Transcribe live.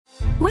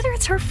Whether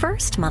it's her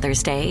first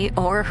Mother's Day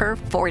or her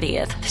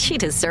 40th, she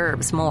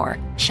deserves more.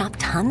 Shop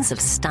tons of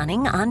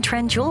stunning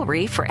on-trend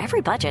jewelry for every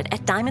budget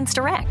at Diamonds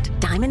Direct.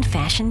 Diamond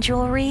fashion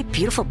jewelry,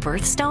 beautiful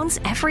birthstones,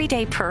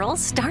 everyday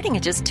pearls starting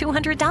at just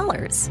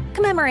 $200.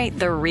 Commemorate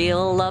the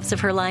real loves of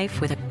her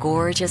life with a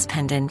gorgeous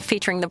pendant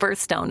featuring the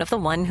birthstone of the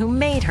one who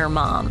made her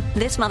mom.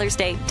 This Mother's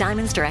Day,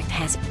 Diamonds Direct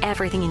has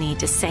everything you need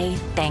to say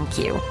thank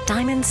you.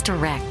 Diamonds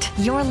Direct.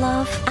 Your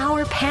love,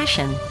 our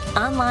passion.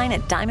 Online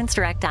at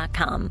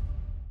diamondsdirect.com.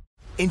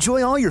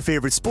 Enjoy all your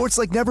favorite sports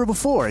like never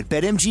before at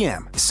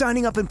BetMGM.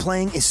 Signing up and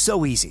playing is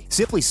so easy.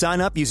 Simply sign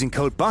up using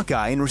code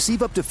Buckeye and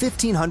receive up to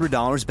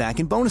 $1,500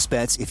 back in bonus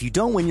bets if you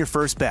don't win your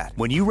first bet.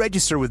 When you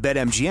register with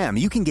BetMGM,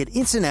 you can get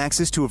instant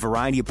access to a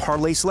variety of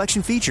parlay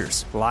selection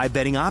features, live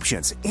betting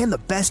options, and the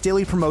best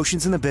daily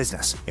promotions in the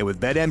business. And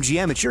with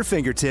BetMGM at your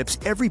fingertips,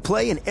 every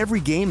play and every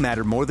game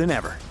matter more than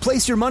ever.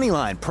 Place your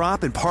moneyline,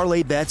 prop, and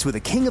parlay bets with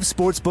the king of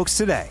sportsbooks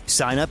today.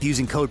 Sign up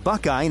using code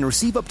Buckeye and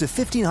receive up to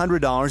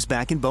 $1,500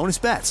 back in bonus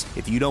bets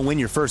if you don't win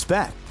your first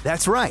bet.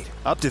 That's right,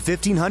 up to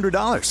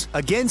 $1,500.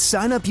 Again,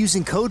 sign up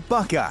using code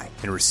Buckeye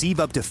and receive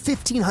up to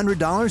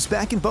 $1,500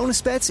 back in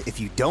bonus bets if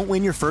you don't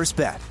win your first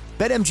bet.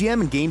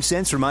 BetMGM and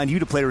GameSense remind you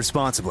to play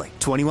responsibly.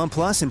 21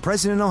 plus and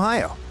present in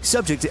Ohio.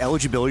 Subject to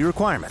eligibility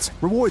requirements.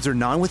 Rewards are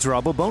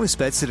non-withdrawable bonus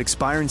bets that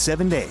expire in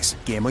 7 days.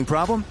 Gambling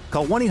problem?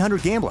 Call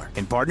 1-800-GAMBLER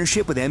in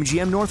partnership with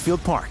MGM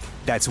Northfield Park.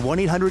 That's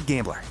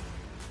 1-800-GAMBLER.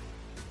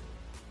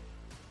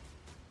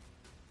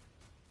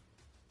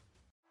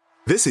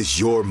 This is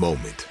your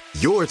moment,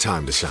 your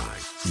time to shine,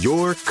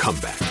 your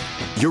comeback.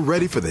 You're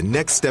ready for the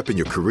next step in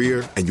your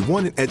career, and you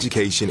want an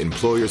education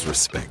employers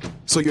respect.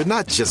 So you're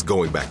not just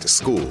going back to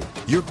school,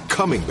 you're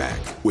coming back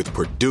with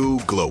Purdue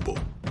Global.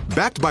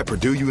 Backed by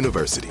Purdue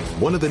University,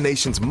 one of the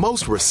nation's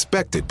most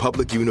respected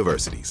public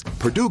universities,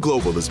 Purdue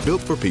Global is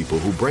built for people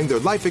who bring their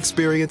life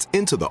experience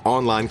into the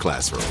online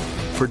classroom.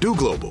 Purdue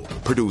Global,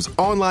 Purdue's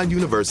online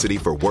university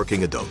for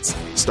working adults.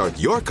 Start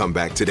your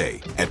comeback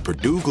today at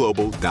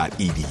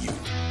purdueglobal.edu.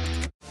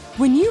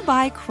 When you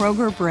buy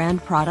Kroger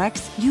brand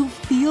products, you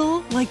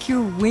feel like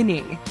you're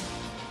winning.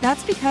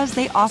 That's because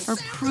they offer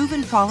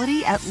proven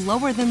quality at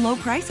lower than low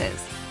prices.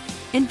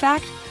 In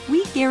fact,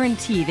 we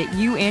guarantee that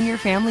you and your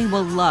family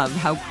will love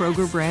how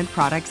Kroger brand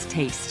products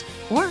taste,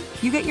 or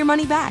you get your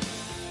money back.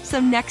 So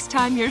next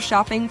time you're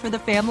shopping for the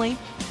family,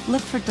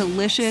 look for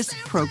delicious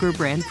Kroger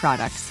brand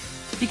products,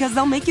 because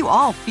they'll make you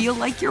all feel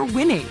like you're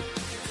winning.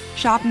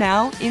 Shop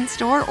now,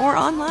 in-store, or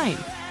online.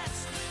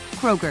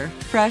 Kroger,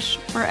 fresh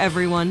for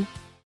everyone.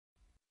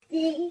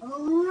 The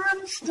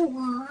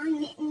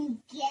Armstrong and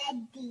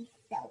Getty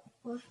soap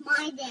with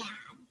my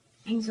dad,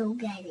 Enzo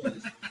Getty.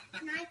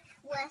 Can I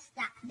press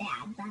that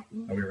bad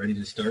button? Are we ready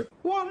to start?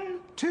 1,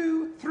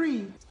 2,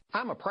 3.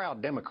 I'm a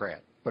proud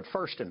Democrat, but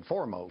first and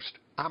foremost,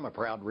 I'm a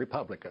proud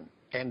Republican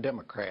and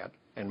Democrat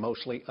and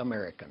mostly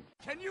American.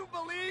 Can you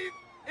believe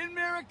in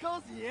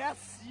miracles?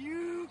 Yes,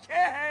 you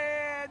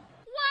can.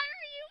 Why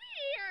are you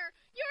here?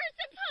 You're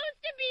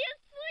supposed to be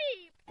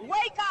asleep.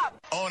 Wake up!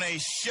 On a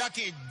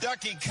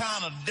shucky-ducky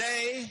kind of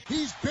day.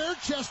 He's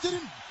bare-chested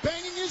and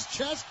banging his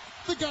chest.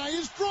 The guy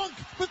is drunk,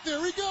 but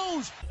there he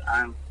goes.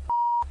 I'm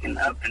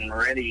up and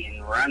ready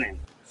and running.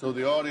 So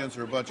the audience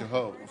are a bunch of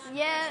hoes.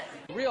 Yeah.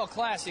 Real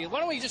classy. Why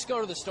don't we just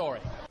go to the story?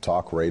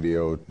 Talk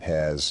radio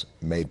has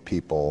made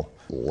people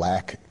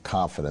lack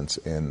confidence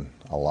in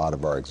a lot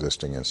of our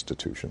existing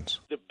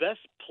institutions. The best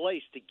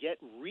place to get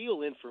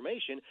real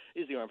information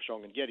is the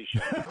Armstrong and Getty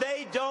Show.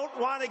 They don't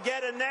want to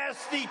get a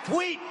nasty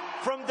tweet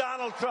from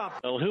Donald Trump.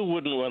 Well, who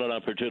wouldn't want an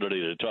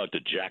opportunity to talk to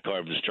Jack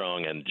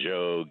Armstrong and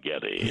Joe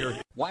Getty?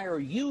 Why are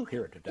you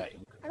here today?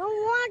 I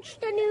don't watch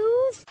the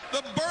news.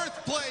 The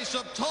birthplace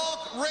of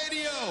talk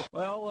radio.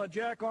 Well,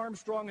 Jack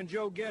Armstrong and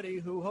Joe Getty,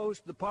 who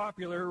host the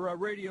popular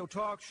radio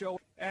talk show,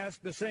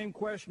 asked the same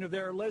question of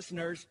their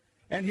listeners,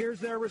 and here's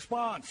their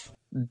response.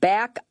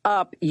 Back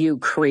up, you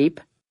creep.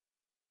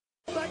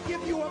 I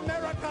give you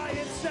America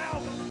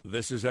itself.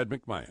 This is Ed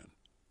McMahon.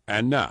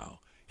 And now,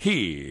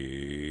 here's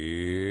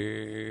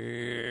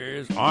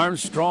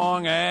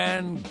Armstrong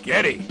and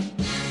Getty.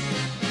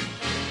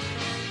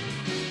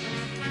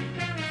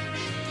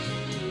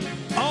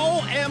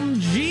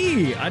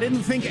 OMG! I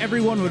didn't think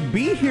everyone would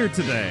be here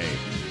today.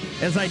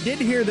 As I did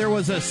hear, there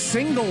was a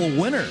single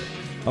winner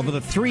of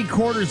the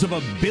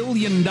 $750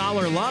 million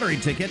lottery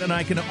ticket, and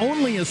I can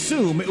only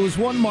assume it was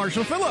one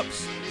Marshall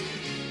Phillips.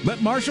 But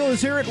Marshall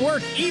is here at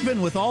work,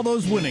 even with all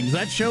those winnings.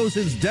 That shows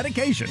his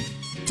dedication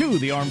to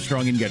the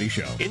Armstrong and Getty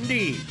Show.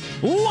 Indeed.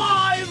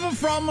 Live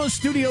from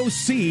Studio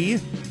C,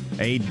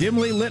 a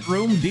dimly lit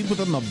room deep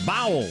within the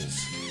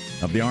bowels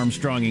of the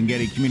Armstrong and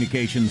Getty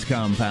Communications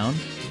compound.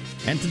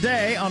 And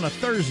today, on a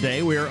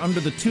Thursday, we are under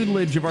the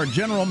tutelage of our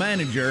general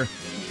manager,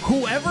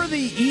 whoever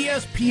the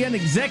ESPN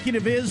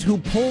executive is who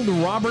pulled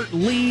Robert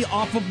Lee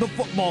off of the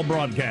football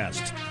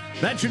broadcast.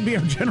 That should be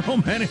our general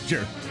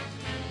manager.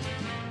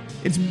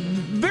 It's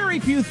very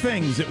few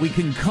things that we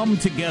can come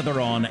together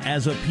on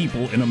as a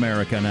people in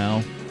America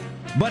now.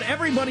 But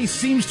everybody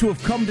seems to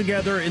have come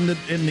together in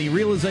the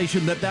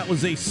realization that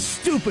was a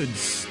stupid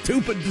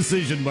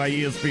decision by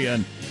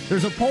ESPN.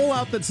 There's a poll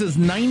out that says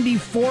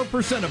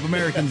 94% of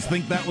Americans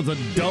think that was a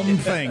dumb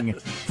thing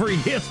for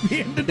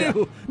ESPN to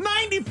do.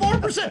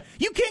 94%!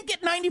 You can't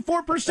get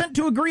 94%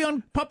 to agree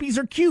on puppies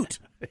are cute.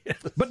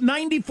 But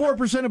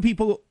 94% of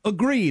people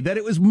agree that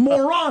it was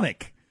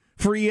moronic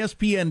for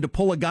ESPN to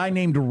pull a guy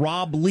named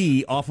Rob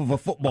Lee off of a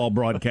football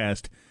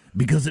broadcast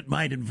because it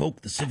might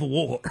invoke the Civil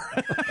War.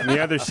 And the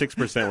other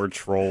 6% were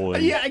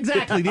trolling. Yeah,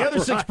 exactly. The other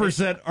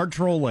 6% are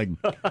trolling.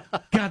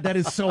 God, that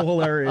is so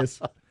hilarious.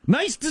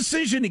 Nice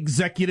decision,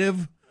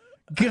 executive.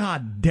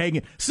 God dang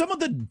it. Some of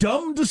the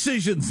dumb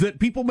decisions that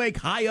people make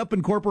high up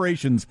in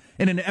corporations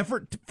in an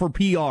effort for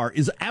PR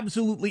is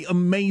absolutely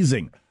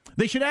amazing.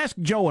 They should ask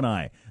Joe and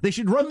I. They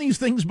should run these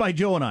things by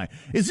Joe and I.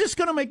 Is this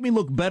going to make me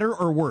look better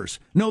or worse?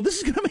 No, this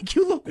is going to make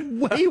you look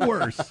way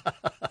worse.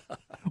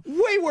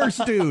 Way worse,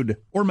 dude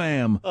or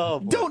ma'am. Oh,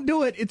 don't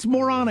do it. It's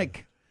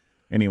moronic.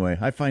 Anyway,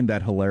 I find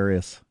that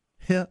hilarious.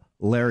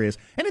 Hilarious.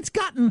 And it's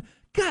got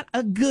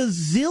a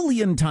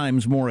gazillion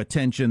times more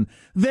attention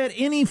than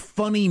any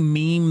funny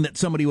meme that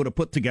somebody would have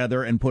put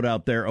together and put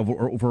out there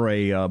over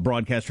a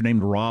broadcaster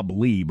named Rob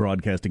Lee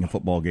broadcasting a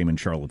football game in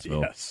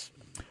Charlottesville. Yes.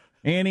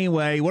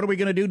 Anyway, what are we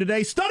going to do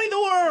today? Study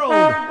the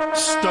world!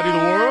 Study the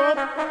world?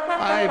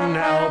 I'm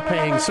now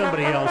paying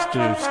somebody else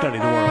to study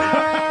the world.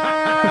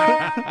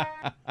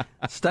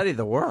 Study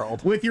the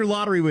world? With your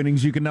lottery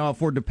winnings, you can now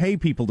afford to pay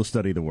people to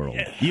study the world.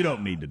 Yeah. You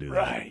don't need to do that.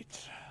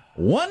 Right.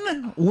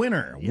 One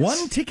winner,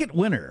 one ticket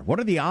winner. What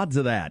are the odds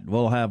of that?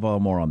 We'll have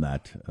more on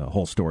that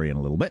whole story in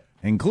a little bit,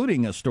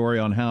 including a story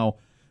on how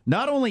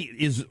not only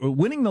is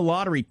winning the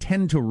lottery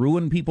tend to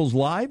ruin people's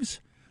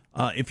lives,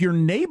 if your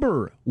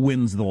neighbor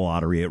wins the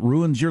lottery, it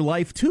ruins your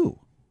life too,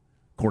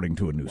 according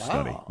to a new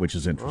study, which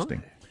is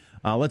interesting.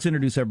 Right. Let's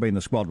introduce everybody in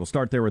the squad. We'll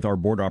start there with our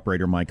board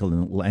operator,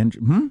 Michelangelo.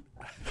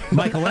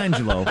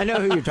 I know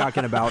who you're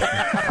talking about.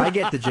 I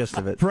get the gist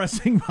of it.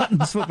 Pressing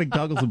buttons, flipping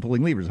toggles, and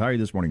pulling levers. How are you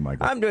this morning,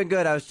 Michael? I'm doing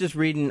good. I was just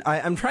reading.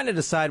 I'm trying to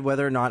decide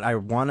whether or not I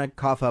want to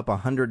cough up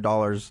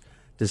 $100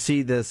 to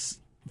see this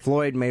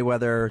Floyd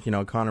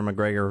Mayweather, Conor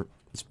McGregor,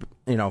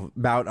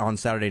 bout on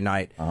Saturday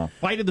night.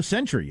 Fight of the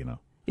century,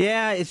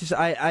 Yeah, it's just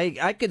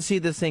I could see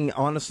this thing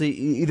honestly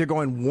either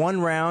going one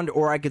round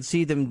or I could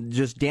see them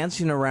just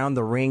dancing around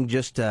the ring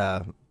just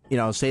to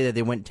say that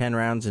they went 10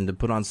 rounds and to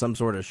put on some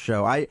sort of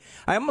show. I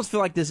almost feel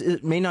like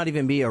it may not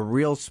even be a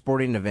real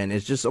sporting event.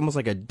 It's just almost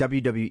like a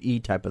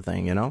WWE type of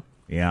thing,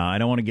 Yeah, I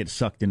don't want to get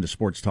sucked into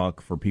sports talk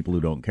for people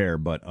who don't care,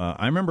 but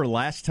I remember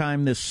last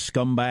time this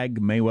scumbag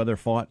Mayweather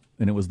fought,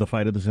 and it was the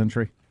fight of the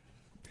century.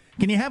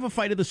 Can you have a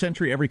fight of the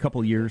century every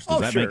couple of years? Does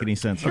that make any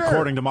sense? Sure.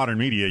 According to modern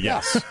media,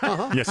 yes.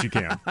 Yes, you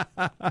can.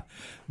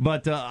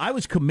 But I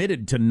was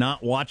committed to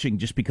not watching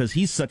just because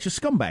he's such a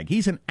scumbag.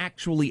 He's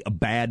actually a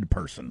bad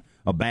person,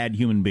 a bad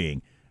human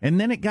being. And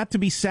then it got to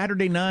be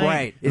Saturday night,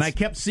 right. And I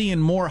kept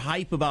seeing more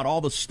hype about all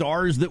the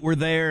stars that were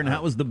there and how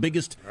it was the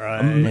biggest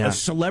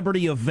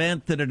celebrity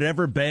event that had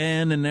ever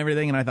been and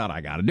everything. And I thought, I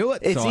got to do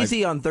it. It's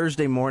easy on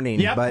Thursday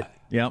morning, but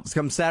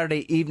come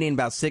Saturday evening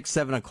about 6,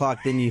 7 o'clock,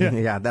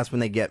 then that's when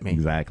they get me.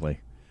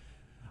 Exactly.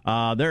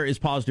 There is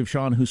Positive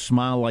Sean, whose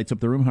smile lights up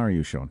the room. How are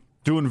you, Sean?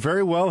 Doing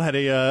very well. Had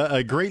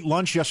a great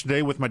lunch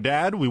yesterday with my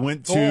dad. We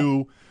went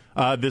to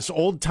this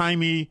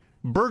old-timey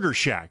Burger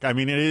Shack. I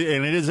mean, it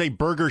is a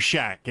burger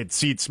shack. It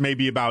seats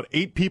maybe about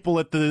 8 people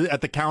at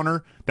the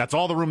counter. That's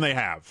all the room they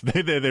have.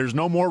 There's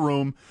no more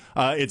room.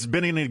 It's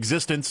been in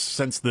existence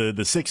since the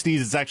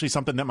 60s. It's actually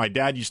something that my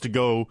dad used to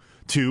go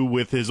to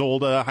with his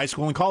old high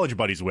school and college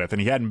buddies with,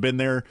 and he hadn't been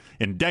there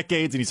in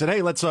decades. And he said,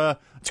 "Hey, let's go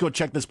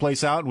check this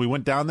place out." And we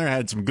went down there,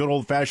 had some good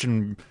old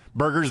fashioned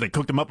burgers. They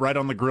cooked them up right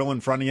on the grill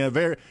in front of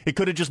you. It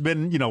could have just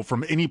been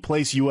from any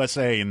place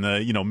USA in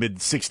the mid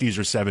 60s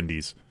or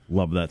 70s.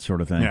 Love that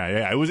sort of thing.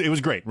 Yeah, it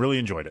was great. Really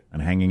enjoyed it.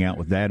 And hanging out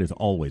with Dad is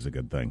always a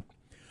good thing.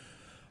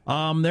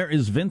 There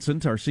is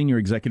Vincent, our senior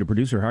executive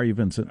producer. How are you,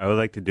 Vincent? I would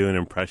like to do an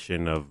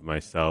impression of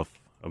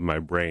myself, of my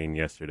brain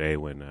yesterday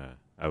when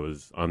I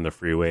was on the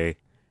freeway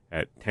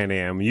at 10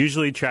 a.m.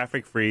 Usually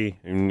traffic-free,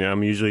 and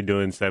I'm usually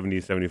doing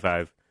 70,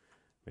 75,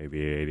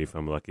 maybe 80 if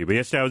I'm lucky. But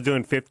yesterday I was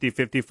doing 50,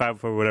 55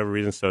 for whatever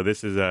reason, so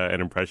this is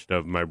an impression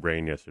of my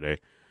brain yesterday.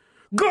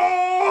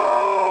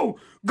 Go!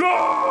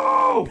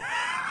 Go!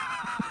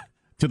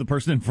 To the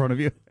person in front of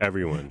you?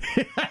 Everyone.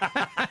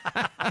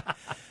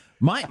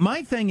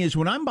 My thing is,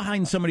 when I'm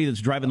behind somebody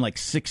that's driving like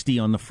 60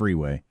 on the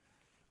freeway,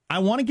 I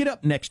want to get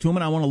up next to them,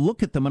 and I want to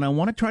look at them, and I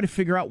want to try to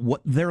figure out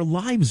what their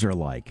lives are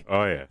like.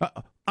 Oh, yeah.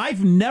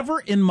 I've never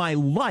in my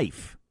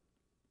life,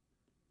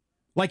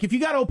 like if you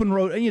got open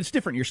road, it's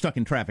different. You're stuck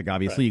in traffic,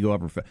 obviously. Right. You go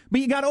over,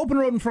 but you got open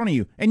road in front of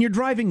you, and you're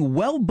driving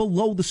well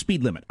below the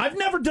speed limit. I've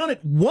never done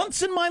it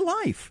once in my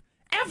life.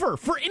 Ever,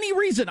 for any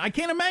reason. I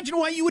can't imagine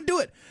why you would do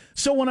it.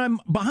 So when I'm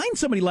behind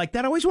somebody like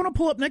that, I always want to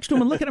pull up next to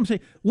them and look at them and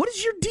say, what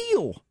is your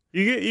deal?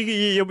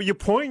 You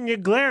point and you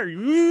glare.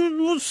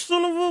 You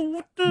son of a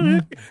what the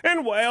heck?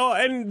 And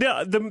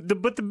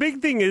but the big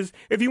thing is,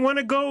 if you want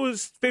to go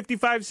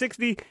 55,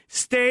 60,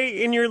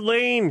 stay in your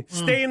lane.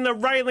 Stay in the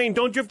right lane.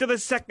 Don't drift to the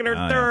second or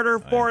third or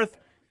fourth.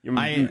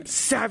 You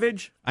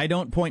savage. I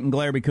don't point and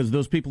glare because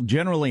those people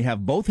generally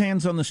have both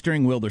hands on the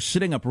steering wheel. They're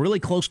sitting up really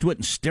close to it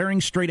and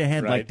staring straight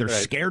ahead like they're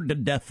scared to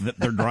death that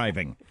they're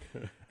driving.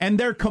 And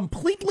they're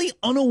completely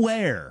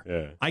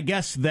unaware, I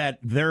guess, that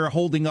they're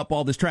holding up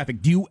all this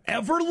traffic. Do you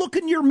ever look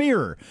in your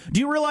mirror?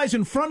 Do you realize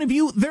in front of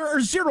you there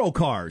are 0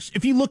 cars?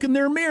 If you look in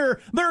their mirror,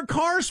 there are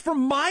cars from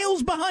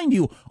miles behind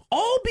you.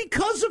 All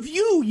because of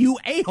you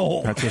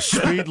a-hole. That's a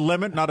speed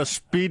limit, not a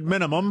speed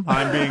minimum.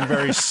 I'm being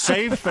very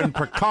safe and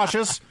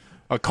precautious.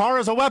 A car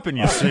is a weapon,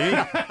 you see.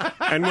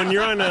 And when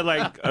you're on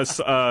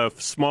a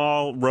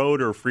small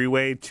road or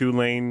freeway,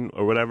 2-lane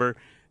or whatever,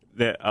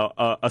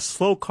 a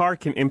slow car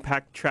can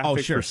impact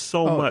traffic for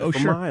for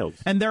miles.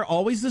 And they're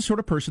always the sort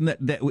of person that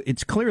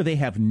it's clear they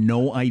have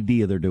no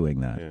idea they're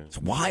doing that. Yeah. It's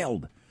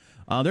wild.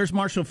 There's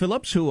Marshall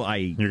Phillips, who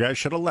You guys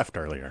should have left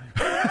earlier.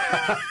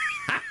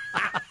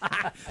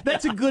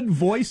 That's a good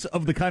voice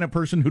of the kind of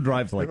person who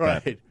drives like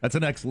that. That's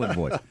an excellent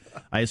voice.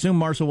 I assume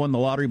Marshall won the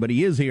lottery, but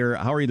he is here.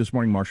 How are you this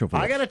morning, Marshall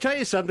Phillips? I got to tell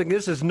you something.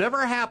 This has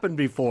never happened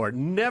before.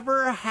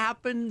 Never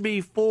happened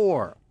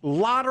before.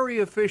 Lottery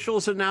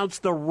officials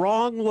announced the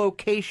wrong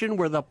location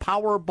where the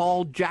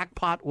Powerball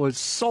jackpot was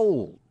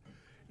sold.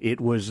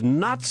 It was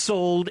not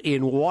sold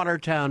in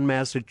Watertown,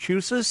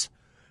 Massachusetts.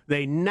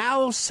 They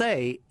now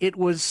say it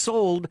was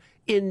sold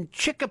in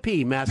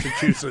Chicopee,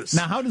 Massachusetts.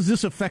 Now, how does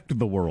this affect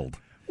the world?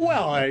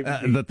 Well,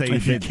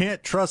 if you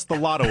can't trust the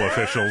lotto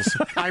officials.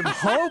 I'm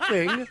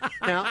hoping,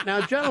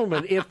 now,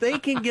 gentlemen, if they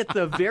can get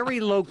the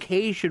very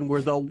location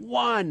where the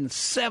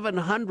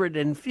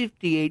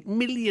 $758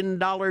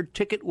 million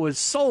ticket was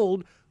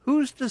sold,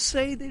 who's to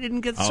say they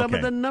didn't get some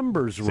of the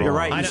numbers wrong? You're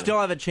right. You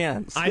still have a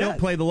chance. I don't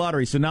play the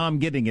lottery, so now I'm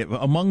getting it.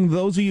 Among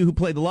those of you who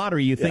play the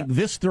lottery, you think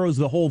this throws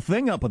the whole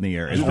thing up in the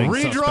air.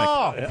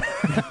 Redraw!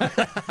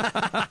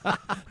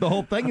 The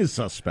whole thing is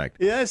suspect.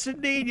 Yes,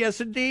 indeed.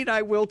 Yes, indeed.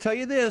 I will tell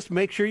you this.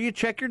 Make sure you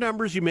check your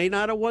numbers. You may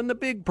not have won the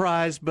big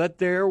prize, but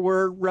there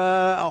were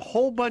a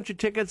whole bunch of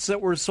tickets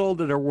that were sold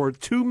that are worth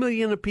 $2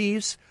 million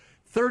apiece.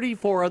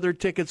 34 other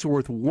tickets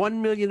worth $1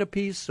 million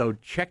apiece, so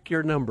check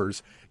your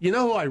numbers. You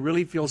know who I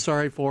really feel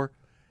sorry for?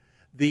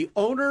 The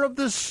owner of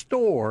the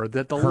store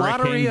that the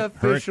lottery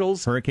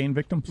officials... Hurricane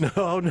victims?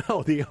 No,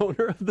 the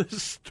owner of the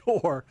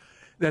store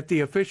that the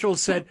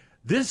officials said,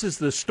 this is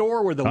the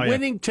store where the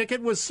winning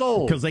ticket was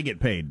sold. Because they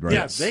get paid, right?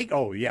 Yes. They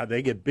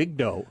get big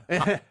dough.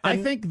 I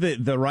think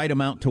that the right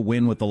amount to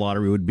win with the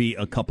lottery would be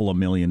a couple of $1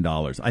 million.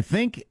 I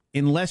think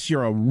unless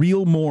you're a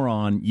real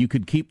moron, you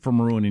could keep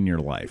from ruining your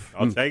life.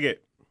 I'll take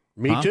it.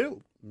 Me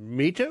too.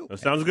 Me too. That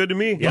sounds good to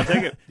me. Yeah. I'll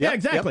take it. Yeah,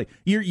 exactly.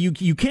 Yep.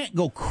 You can't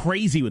go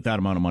crazy with that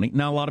amount of money.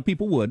 Now, a lot of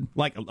people would.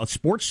 Like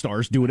sports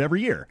stars do it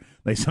every year.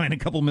 They sign a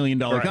couple $1 million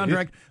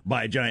contract,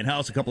 buy a giant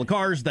house, a couple of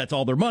cars. That's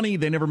all their money.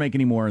 They never make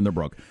any more, and they're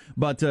broke.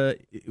 But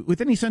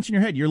with any sense in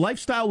your head, your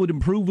lifestyle would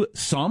improve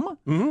some.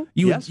 Mm-hmm.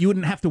 You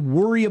wouldn't have to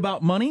worry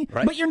about money.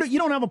 Right. But you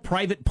don't have a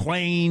private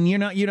plane. You're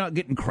not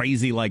getting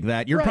crazy like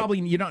that. You're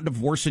not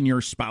divorcing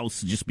your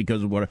spouse just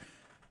because of what.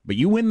 But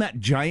you win that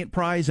giant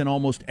prize, and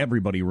almost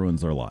everybody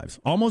ruins their lives.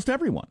 Almost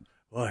everyone.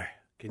 Boy,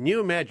 can you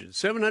imagine?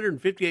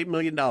 $758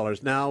 million.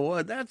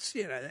 Now, that's,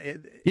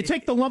 you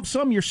take the lump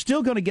sum, you're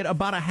still going to get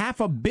about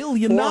 $500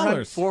 million.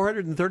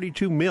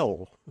 $432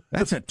 million.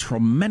 That's a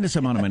tremendous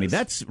amount of money.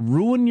 That's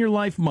ruin your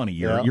life money.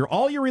 Your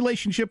all your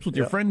relationships with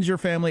your friends, your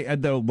family,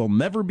 and they'll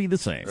never be the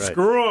same. Right.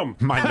 Screw them.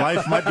 My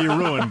life might be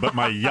ruined, but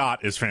my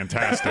yacht is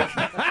fantastic.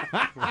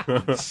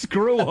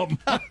 Screw them.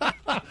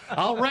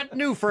 I'll rent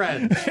new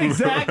friends.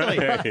 Exactly.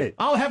 Right.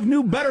 I'll have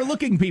new,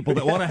 better-looking people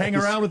that want to hang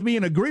around with me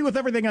and agree with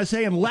everything I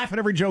say and laugh at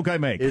every joke I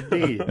make.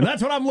 Indeed. And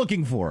that's what I'm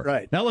looking for.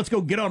 Right. Now let's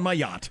go get on my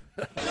yacht.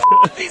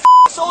 These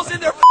assholes in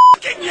their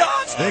fucking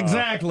yachts.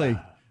 Exactly.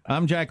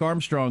 I'm Jack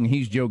Armstrong.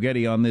 He's Joe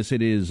Getty on this.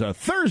 It is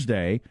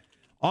Thursday,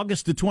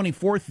 August the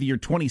 24th, the year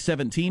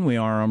 2017. We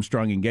are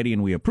Armstrong and Getty,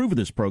 and we approve of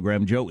this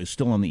program. Joe is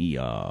still in the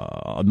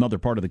another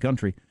part of the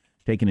country,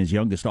 taking his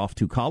youngest off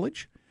to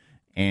college.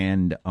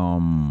 And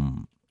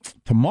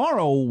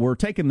tomorrow we're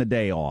taking the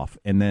day off,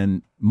 and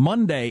then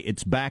Monday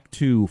it's back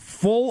to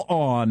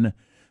full-on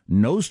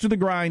nose to the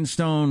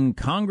grindstone.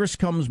 Congress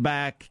comes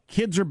back,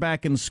 kids are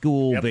back in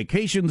school,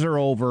 vacations are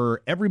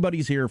over,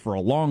 everybody's here for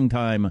a long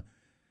time.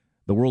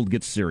 The world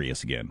gets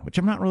serious again, which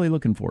I'm not really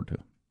looking forward to.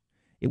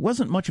 It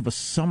wasn't much of a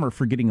summer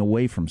for getting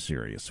away from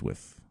serious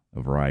with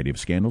a variety of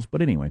scandals,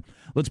 but anyway,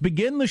 let's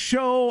begin the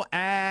show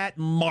at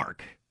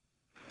Mark.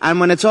 And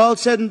when it's all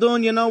said and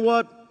done, you know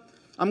what?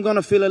 I'm going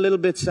to feel a little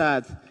bit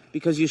sad,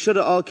 because you should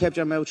have all kept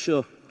your mouth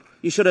shut.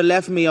 You should have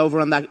left me over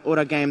on that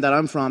other game that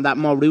I'm from, that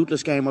more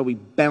ruthless game where we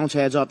bounce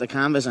heads off the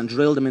canvas and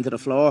drill them into the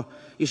floor.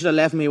 You should have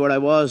left me where I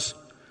was,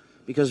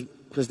 because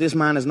this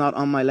man is not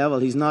on my level.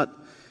 He's not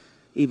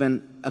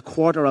even a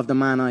quarter of the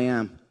man I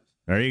am.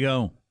 There you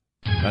go.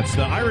 That's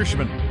the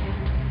Irishman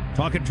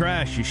talking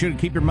trash. You should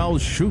keep your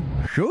mouths shut.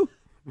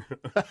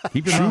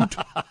 Keep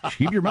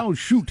your mouth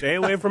shoot. Stay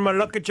away from my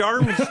Lucky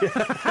Charms.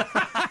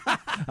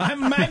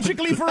 I'm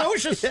magically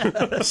ferocious.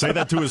 Say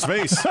that to his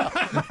face.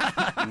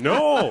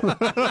 No.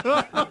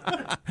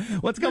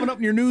 What's coming up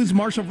in your news,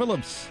 Marshall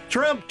Phillips?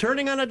 Trump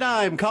turning on a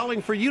dime,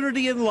 calling for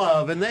unity and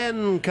love, and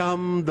then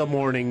come the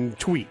morning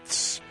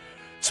tweets.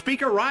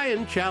 Speaker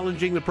Ryan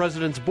challenging the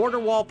president's border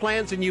wall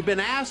plans, and you've been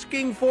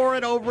asking for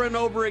it over and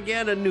over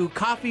again. A new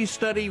coffee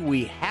study.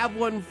 We have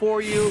one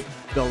for you.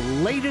 The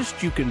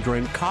latest, you can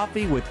drink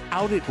coffee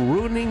without it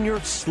ruining your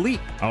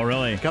sleep. Oh,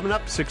 really? Coming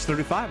up,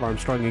 6:35,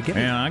 Armstrong and Getty.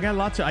 Yeah, I got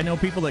lots of. I know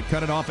people that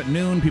cut it off at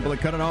noon, people that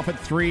cut it off at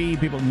 3,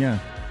 yeah.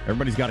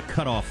 Everybody's got a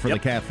cutoff for the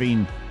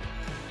caffeine.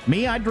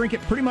 Me, I drink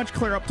it pretty much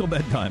clear up till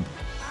bedtime.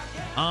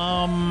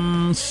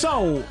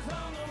 So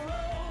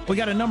we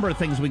got a number of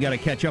things we got to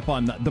catch up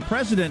on. The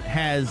president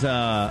has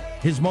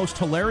his most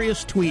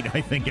hilarious tweet,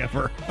 I think,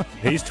 ever.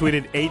 He's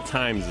tweeted 8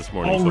 times this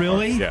morning. Oh,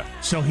 really? Yeah.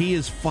 So he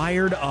is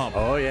fired up.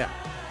 Oh, yeah.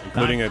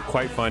 Including a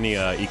quite funny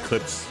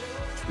Eclipse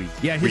tweet.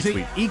 Yeah, his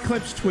retweet.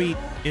 Eclipse tweet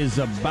is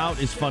about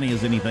as funny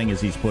as anything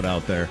as he's put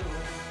out there.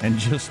 And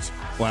just,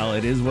 well,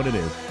 it is what it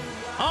is.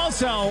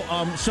 Also,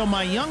 so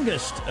my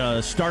youngest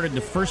started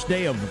the first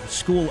day of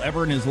school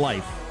ever in his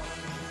life,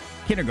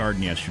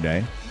 kindergarten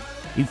yesterday.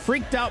 He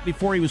freaked out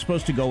before he was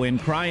supposed to go in,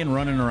 crying,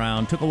 running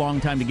around. Took a long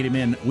time to get him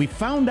in. We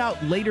found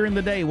out later in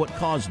the day what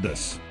caused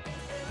this,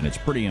 and it's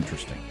pretty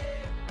interesting.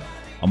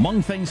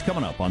 Among things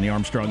coming up on the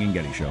Armstrong and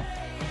Getty Show.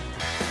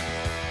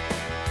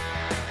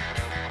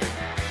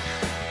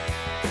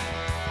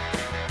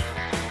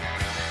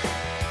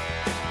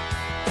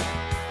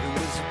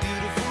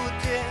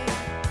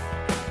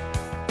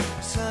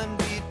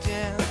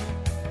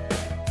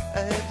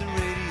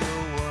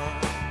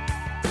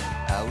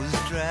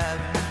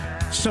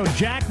 So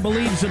Jack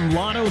believes in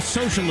lotto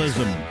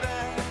socialism,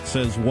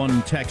 says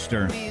one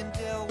texter.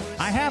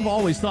 I have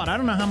always thought, I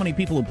don't know how many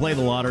people who play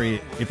the lottery,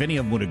 if any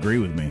of them would agree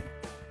with me.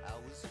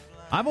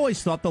 I've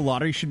always thought the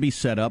lottery should be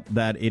set up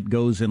that it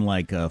goes in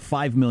like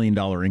 $5 million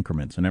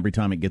increments, and every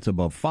time it gets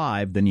above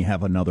 5, then you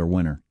have another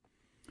winner.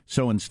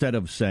 So instead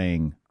of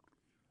saying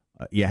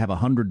you have a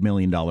 $100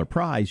 million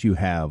prize, you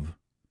have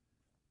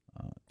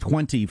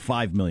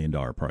 $25 million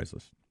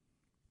prizes.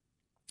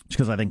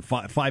 Because I think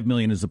 $5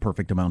 million is the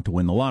perfect amount to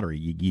win the lottery.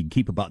 You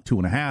keep about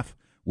 2.5,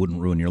 wouldn't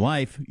ruin your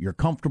life. You're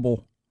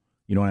comfortable.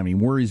 You don't have any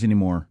worries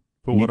anymore.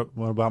 But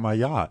what about my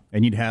yacht?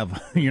 And you're not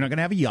going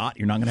to have a yacht.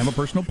 You're not going to have a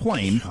personal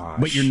plane.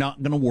 But you're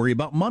not going to worry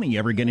about money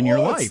ever again in your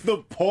life. What's the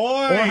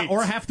point?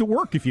 Or have to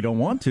work if you don't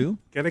want to.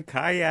 Get a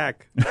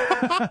kayak.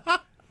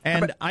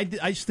 And I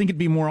just think it'd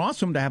be more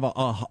awesome to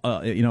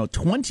have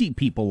 20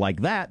 people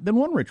like that than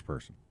one rich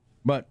person.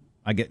 But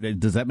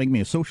does that make me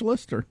a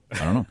socialist, or I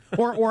don't know,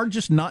 or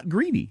just not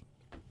greedy?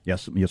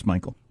 Yes,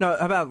 Michael. No,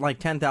 how about like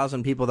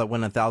 10,000 people that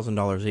win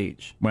 $1,000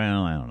 each?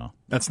 Well, I don't know.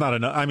 That's not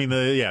enough. I mean,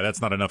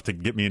 that's not enough to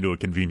get me into a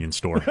convenience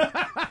store.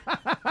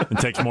 It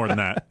takes more than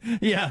that.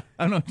 Yeah,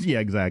 I don't know. Yeah,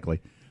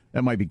 exactly.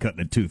 That might be cutting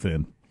it too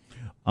thin.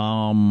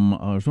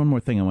 There's one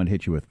more thing I want to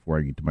hit you with before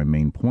I get to my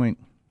main point.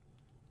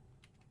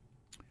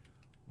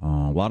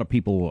 A lot of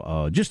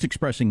people just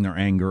expressing their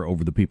anger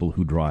over the people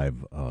who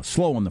drive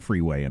slow on the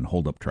freeway and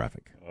hold up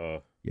traffic.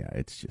 Yeah,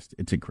 it's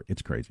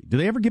crazy. Do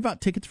they ever give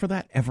out tickets for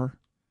that, ever?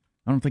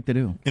 I don't think they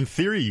do. In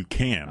theory, you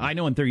can. I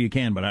know in theory you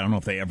can, but I don't know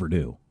if they ever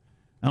do.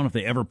 I don't know if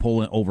they ever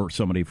pull over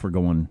somebody for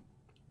going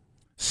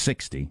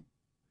 60.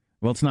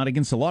 Well, it's not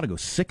against the law to go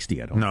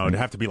 60, I don't think. No, it'd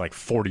have to be like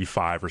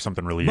 45 or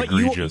something really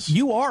egregious.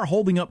 You are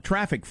holding up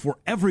traffic for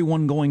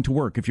everyone going to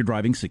work if you're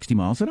driving 60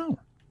 miles an hour.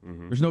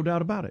 Mm-hmm. There's no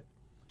doubt about it.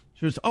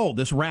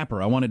 This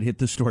rapper. I wanted to hit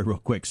this story real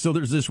quick. So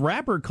there's this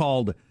rapper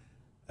called,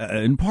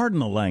 and pardon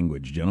the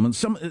language, gentlemen,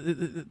 some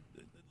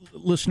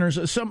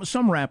listeners,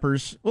 some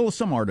rappers,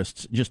 some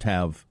artists just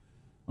have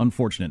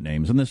unfortunate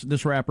names. And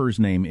this rapper's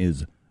name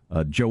is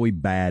Joey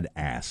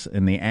Badass.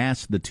 And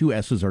the 2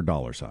 S's are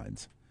dollar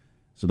signs.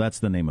 So that's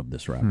the name of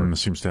this rapper.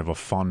 Seems to have a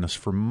fondness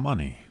for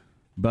money.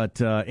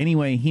 But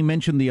anyway, he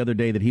mentioned the other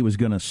day that he was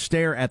going to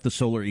stare at the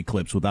solar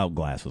eclipse without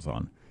glasses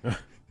on.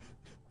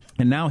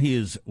 And now he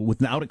is,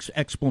 without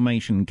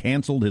exclamation,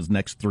 canceled his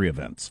next 3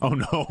 events. Oh,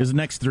 no. His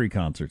next 3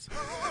 concerts.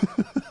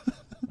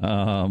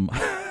 And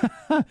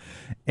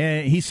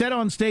he said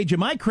on stage,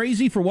 "Am I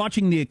crazy for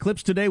watching the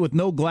eclipse today with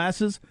no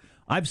glasses?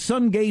 I've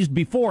sun-gazed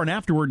before and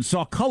afterwards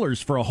saw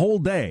colors for a whole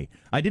day.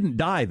 I didn't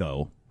die,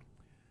 though."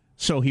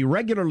 So he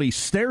regularly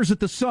stares at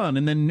the sun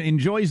and then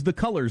enjoys the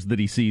colors that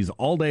he sees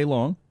all day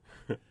long.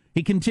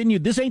 He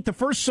continued, "This ain't the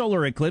first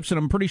solar eclipse, and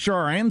I'm pretty sure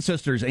our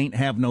ancestors ain't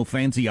have no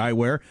fancy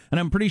eyewear,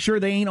 and I'm pretty sure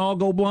they ain't all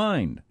go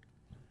blind."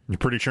 You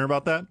pretty sure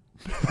about that?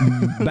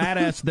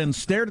 Badass then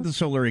stared at the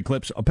solar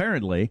eclipse,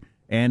 apparently,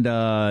 and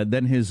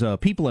then his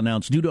people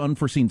announced, due to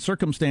unforeseen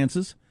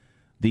circumstances,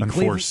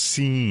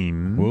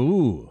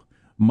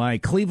 my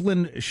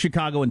Cleveland,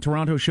 Chicago, and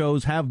Toronto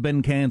shows have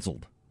been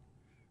canceled.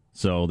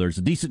 So there's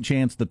a decent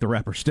chance that the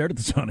rapper stared at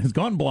the sun, has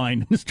gone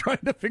blind, and is trying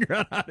to figure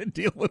out how to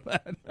deal with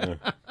that.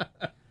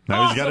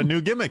 Now he's got a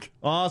new gimmick.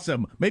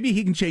 Awesome. Maybe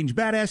he can change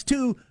badass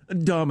to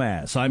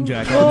dumbass. I'm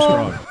Jack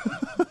Armstrong.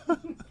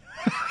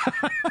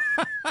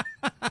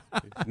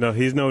 No,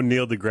 he's no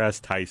Neil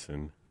deGrasse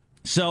Tyson.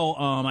 So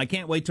I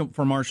can't wait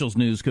for Marshall's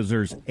news because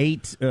there's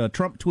 8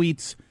 Trump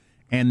tweets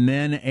and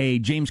then a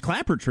James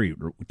Clapper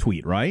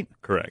tweet, right?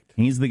 Correct.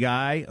 He's the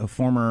guy, a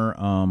former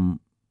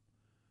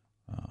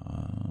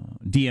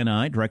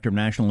DNI, Director of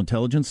National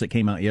Intelligence, that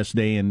came out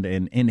yesterday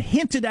and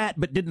hinted at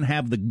but didn't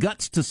have the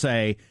guts to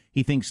say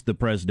he thinks the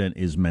president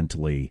is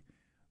mentally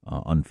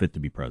unfit to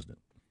be president.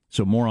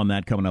 So more on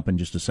that coming up in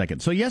just a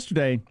second. So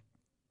yesterday,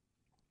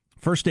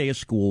 first day of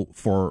school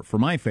for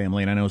my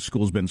family, and I know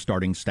school's been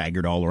starting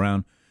staggered all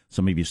around.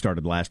 Some of you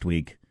started last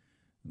week.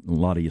 A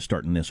lot of you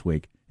starting this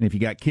week. And if you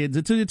got kids,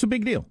 it's a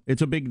big deal.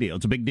 It's a big deal.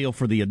 It's a big deal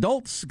for the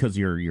adults because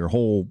your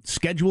whole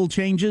schedule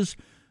changes.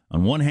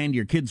 On one hand,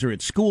 your kids are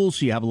at school,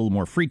 so you have a little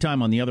more free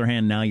time. On the other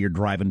hand, now you're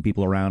driving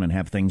people around and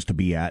have things to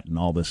be at and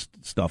all this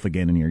stuff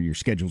again, and your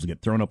schedules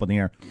get thrown up in the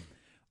air.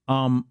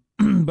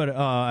 But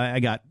I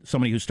got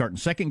somebody who's starting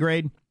second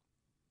grade,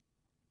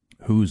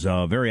 who's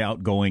very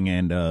outgoing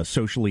and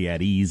socially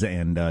at ease,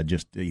 and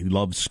he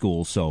loves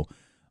school. So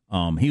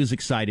he was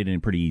excited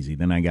and pretty easy.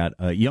 Then I got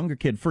a younger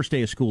kid, first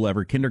day of school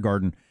ever,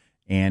 kindergarten,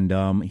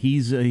 and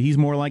he's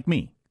more like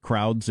me.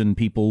 Crowds and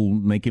people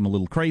make him a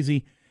little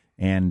crazy,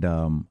 and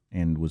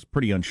was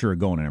pretty unsure of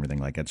going and everything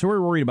like that. So we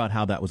were worried about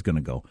how that was going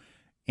to go.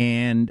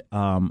 And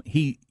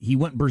he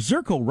went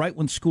berserko right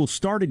when school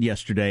started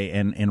yesterday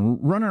and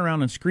running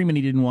around and screaming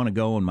he didn't want to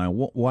go. And my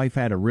wife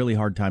had a really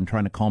hard time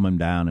trying to calm him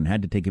down and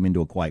had to take him into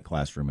a quiet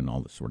classroom and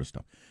all this sort of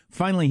stuff.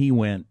 Finally, he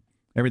went.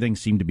 Everything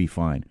seemed to be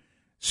fine.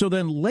 So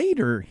then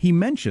later he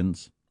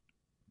mentions,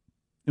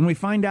 and we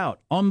find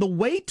out, on the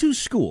way to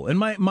school, and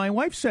my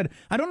wife said,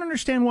 I don't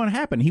understand what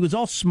happened. He was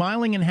all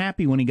smiling and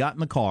happy when he got in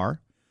the car.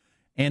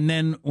 And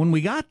then when we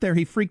got there,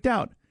 he freaked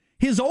out.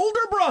 His older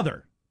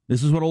brother,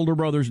 this is what older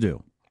brothers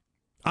do.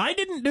 I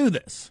didn't do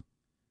this.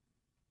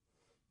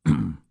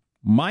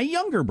 My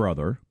younger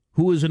brother,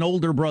 who is an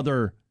older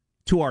brother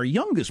to our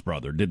youngest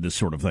brother, did this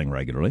sort of thing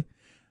regularly.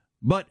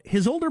 But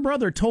his older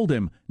brother told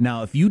him,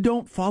 now, if you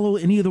don't follow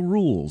any of the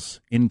rules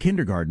in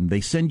kindergarten,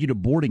 they send you to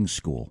boarding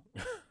school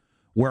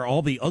where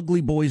all the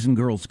ugly boys and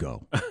girls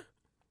go.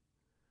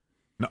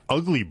 An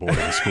ugly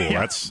boarding school.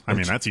 Yeah.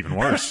 That's even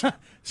worse.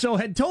 So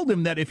had told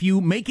him that if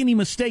you make any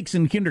mistakes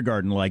in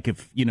kindergarten, like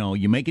if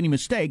you make any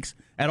mistakes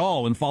at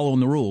all in following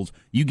the rules,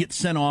 you get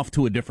sent off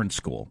to a different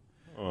school.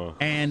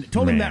 And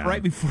told him that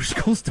right before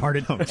school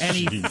started, and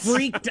he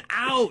freaked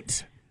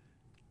out.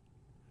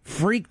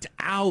 Freaked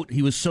out.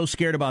 He was so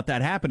scared about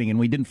that happening, and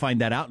we didn't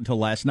find that out until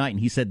last night. And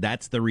he said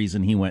that's the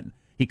reason he went.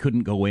 He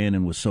couldn't go in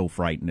and was so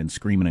frightened and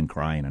screaming and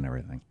crying and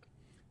everything.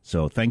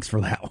 So thanks for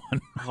that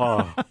one.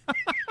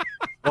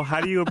 Well,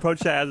 how do you approach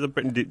that as a?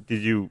 Did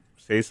you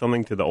say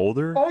something to the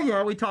older? Oh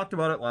yeah, we talked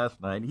about it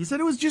last night. He said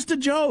it was just a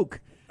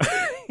joke.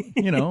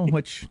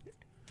 Which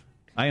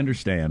I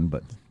understand,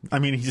 but I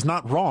mean, he's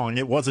not wrong.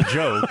 It was a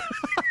joke.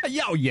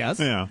 Yes,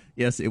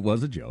 it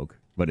was a joke.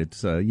 But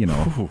it's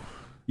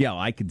yeah,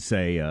 I could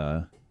say,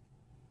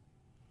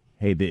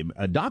 hey,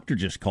 a doctor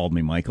just called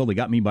me, Michael. They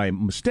got me by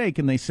mistake,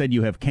 and they said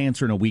you have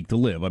cancer and a week to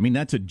live. I mean,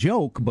 that's a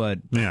joke, but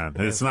yeah,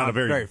 it's not a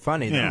very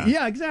funny. Though.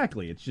 Yeah,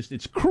 exactly.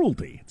 It's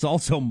cruelty. It's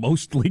also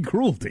mostly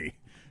cruelty,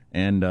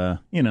 and I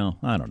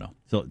don't know.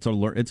 So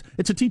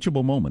it's a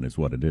teachable moment, is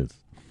what it is.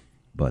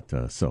 But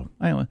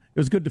anyway, it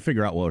was good to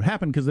figure out what would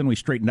happen because then we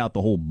straightened out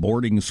the whole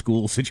boarding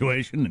school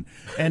situation,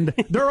 and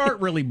there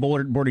aren't really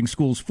boarding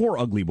schools for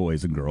ugly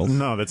boys and girls.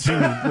 No, that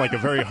seemed like a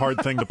very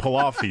hard thing to pull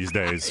off these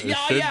days.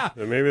 Yeah.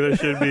 Maybe there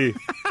should be.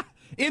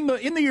 In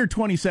the year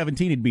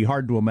 2017, it'd be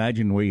hard to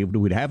imagine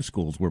we'd have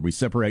schools where we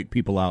separate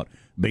people out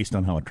based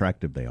on how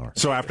attractive they are.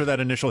 So after that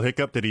initial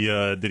hiccup, did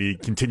he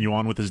continue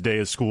on with his day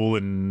of school,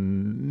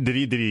 and did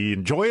he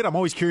enjoy it? I'm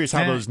always curious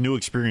how those new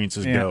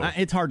experiences go.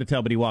 It's hard to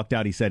tell, but he walked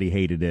out. He said he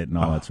hated it and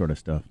all that sort of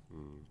stuff.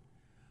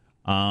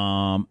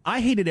 I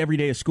hated every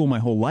day of school my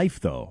whole life,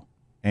 though.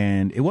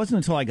 And it wasn't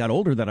until I got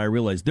older that I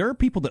realized there are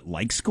people that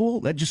like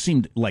school. That just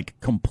seemed like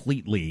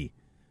completely...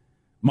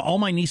 All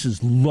my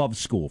nieces loved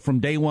school. From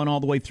day one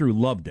all the way through,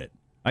 loved it.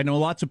 I know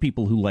lots of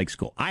people who like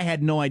school. I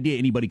had no idea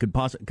anybody could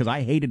possibly... Because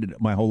I hated it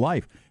my whole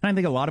life. And I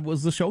think a lot of it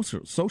was the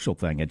social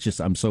thing. It's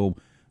just I'm so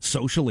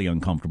socially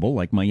uncomfortable,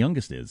 like my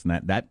youngest is. And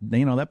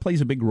that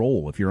plays a big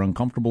role if you're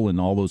uncomfortable in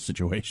all those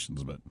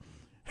situations. But...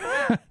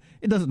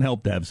 It doesn't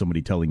help to have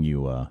somebody telling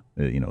you,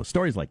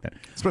 stories like that.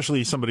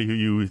 Especially somebody who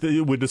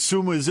you would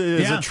assume is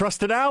a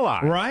trusted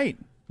ally. Right.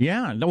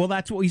 Yeah. Well,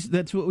 that's what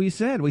we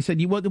said. We said,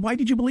 why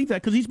did you believe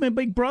that? Because he's my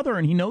big brother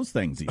and he knows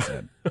things, he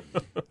said.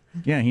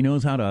 Yeah, he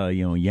knows how to,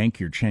 yank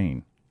your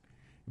chain,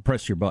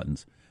 press your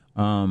buttons.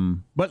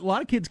 But a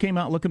lot of kids came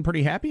out looking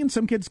pretty happy and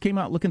some kids came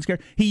out looking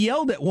scared. He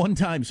yelled at one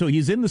time, so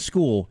he's in the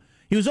school.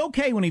 He was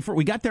okay when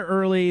we got there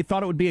early,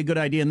 thought it would be a good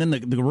idea, and then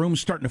the room's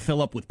starting to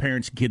fill up with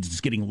parents and kids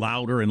just getting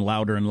louder and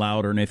louder and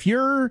louder. And if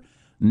you're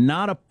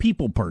not a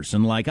people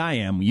person like I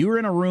am, you're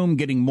in a room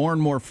getting more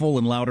and more full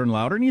and louder,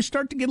 and you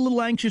start to get a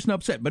little anxious and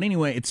upset. But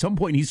anyway, at some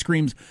point he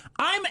screams,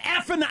 "I'm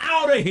effing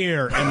out of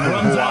here," and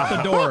runs out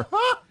the door.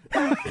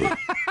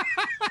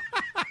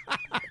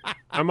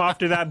 I'm off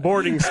to that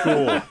boarding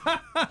school.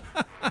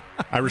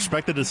 I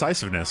respect the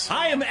decisiveness.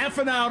 I am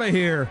effing out of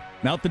here.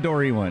 Out the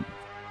door he went.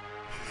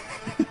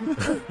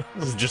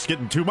 This is just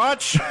getting too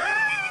much.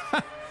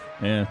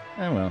 Yeah,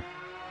 well.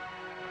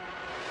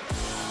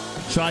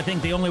 So I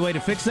think the only way to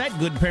fix that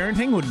good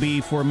parenting would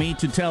be for me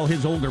to tell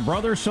his older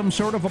brother some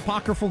sort of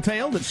apocryphal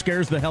tale that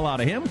scares the hell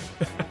out of him.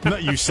 No,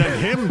 you send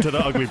him to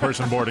the ugly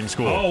person boarding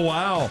school. Oh,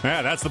 wow.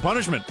 Yeah, that's the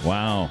punishment.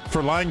 Wow.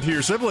 For lying to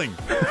your sibling.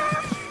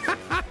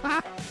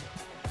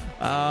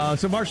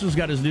 So Marshall's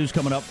got his news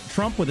coming up.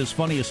 Trump with his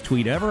funniest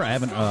tweet ever. I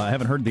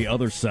haven't heard the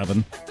other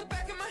 7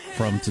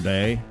 from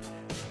today.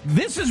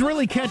 This is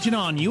really catching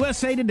on.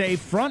 USA Today,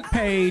 front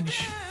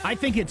page. I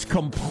think it's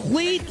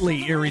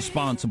completely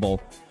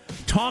irresponsible.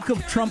 Talk of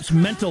Trump's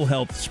mental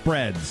health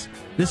spreads.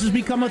 This has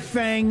become a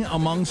thing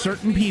among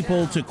certain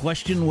people to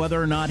question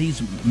whether or not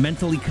he's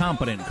mentally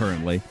competent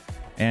currently.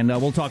 And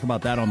we'll talk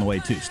about that on the way,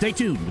 too. Stay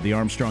tuned with the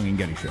Armstrong and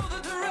Getty Show.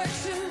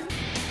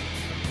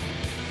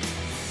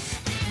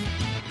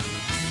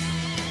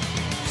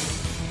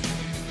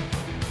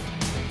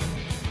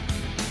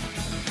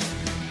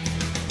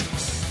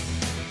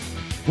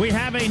 We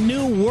have a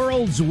new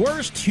world's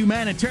worst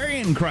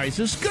humanitarian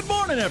crisis. Good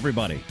morning,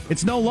 everybody.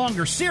 It's no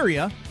longer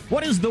Syria.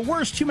 What is the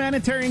worst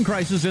humanitarian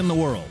crisis in the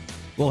world?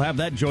 We'll have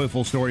that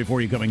joyful story for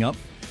you coming up.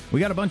 We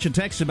got a bunch of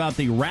texts about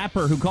the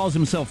rapper who calls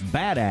himself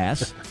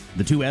Badass.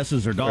 The 2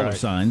 S's are dollar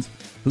signs.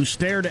 Who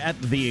stared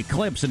at the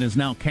eclipse and has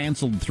now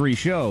canceled 3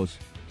 shows.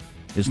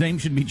 His name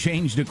should be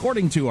changed,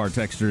 according to our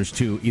texters,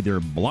 to either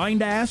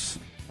Blind Ass,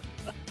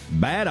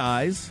 Bad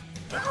Eyes,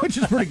 which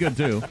is pretty good,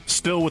 too.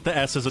 Still with the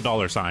S as a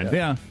dollar sign.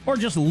 Yeah. Or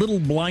just Little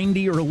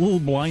Blindy or Little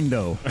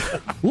Blindo.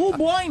 Little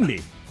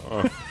Blindy.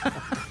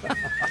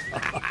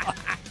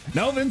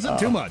 No, Vincent,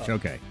 too much.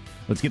 Okay.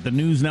 Let's get the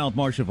news now with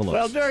Marcia Veloz.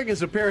 Well, during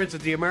his appearance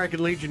at the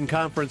American Legion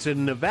Conference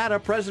in Nevada,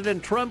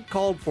 President Trump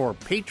called for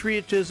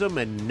patriotism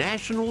and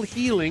national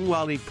healing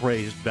while he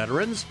praised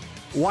veterans.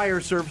 Wire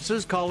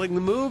services calling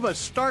the move a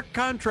stark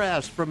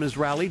contrast from his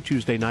rally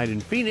Tuesday night in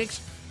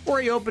Phoenix,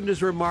 where he opened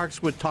his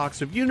remarks with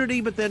talks of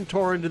unity, but then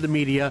tore into the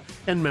media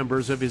and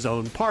members of his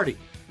own party.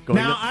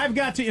 I've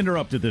got to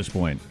interrupt at this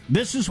point.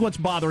 This is what's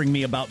bothering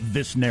me about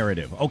this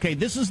narrative. Okay,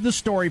 this is the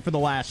story for the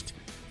last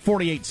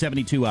 48,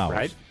 72 hours.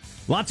 Right.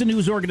 Lots of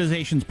news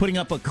organizations putting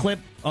up a clip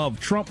of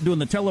Trump doing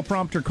the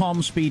teleprompter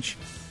calm speech,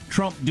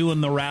 Trump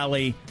doing the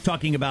rally,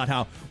 talking about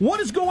how, what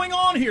is going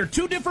on here?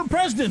 2 different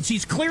presidents.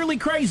 He's clearly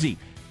crazy.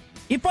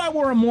 If I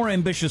were a more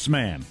ambitious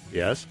man...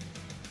 Yes?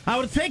 I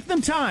would take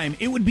them time.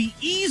 It would be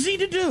easy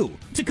to do,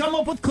 to come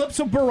up with clips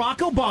of Barack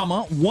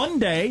Obama one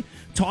day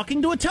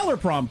talking to a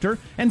teleprompter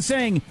and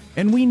saying,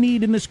 and we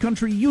need in this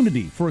country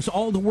unity for us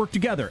all to work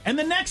together. And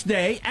the next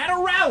day, at a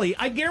rally,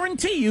 I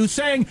guarantee you,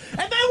 saying, and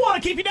they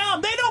want to keep you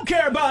down. They don't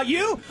care about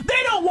you.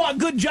 They don't want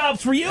good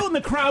jobs for you. And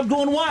the crowd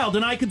going wild.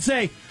 And I could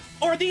say,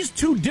 are these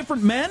 2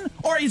 different men?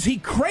 Or is he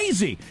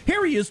crazy?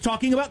 Here he is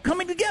talking about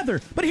coming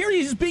together. But here he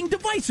is being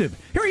divisive.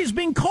 Here he is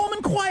being calm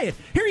and quiet.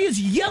 Here he is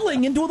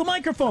yelling into the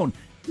microphone.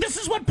 This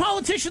is what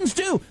politicians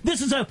do. This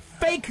is a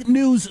fake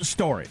news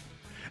story.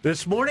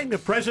 This morning, the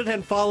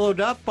president followed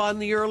up on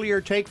the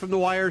earlier take from the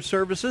wire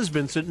services.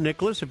 Vincent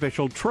Nicholas,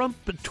 official Trump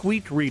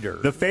tweet reader.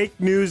 The fake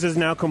news is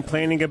now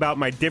complaining about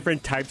my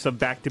different types of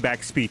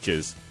back-to-back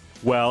speeches.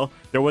 Well,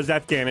 there was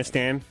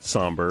Afghanistan,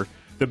 somber,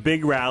 the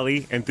big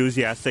rally,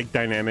 enthusiastic,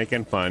 dynamic,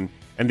 and fun,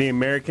 and the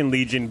American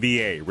Legion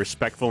VA,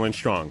 respectful and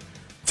strong.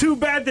 Too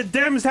bad the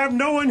Dems have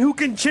no one who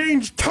can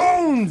change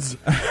tones!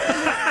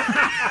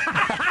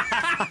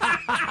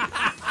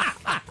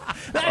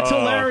 That's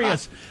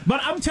hilarious.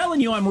 But I'm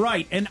telling you, I'm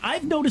right. And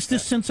I've noticed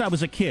this since I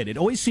was a kid. It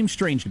always seems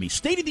strange to me.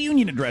 State of the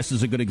Union address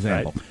is a good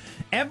example. Right.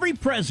 Every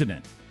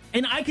president,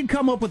 and I could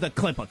come up with a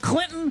clip of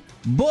Clinton,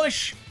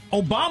 Bush,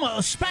 Obama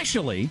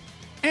especially,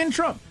 and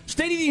Trump.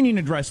 State of the Union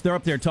address, they're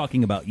up there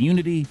talking about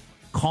unity,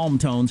 calm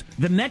tones.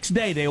 The next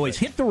day, they always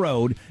hit the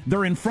road.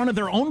 They're in front of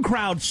their own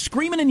crowd,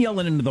 screaming and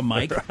yelling into the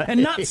mic,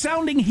 and not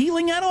sounding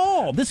healing at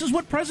all. This is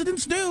what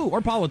presidents do,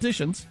 or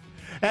politicians.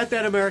 At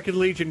that American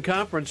Legion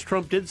conference,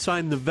 Trump did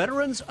sign the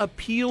Veterans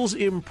Appeals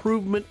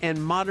Improvement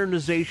and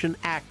Modernization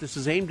Act. This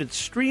is aimed at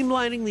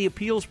streamlining the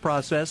appeals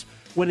process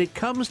when it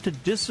comes to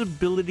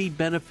disability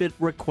benefit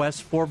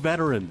requests for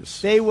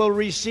veterans. They will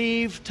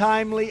receive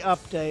timely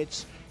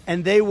updates,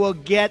 and they will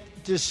get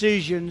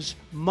decisions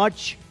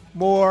much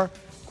more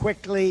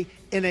quickly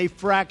in a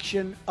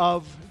fraction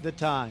of the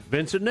time.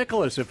 Vincent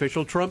Nicholas,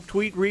 official Trump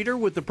tweet reader,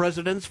 with the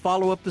president's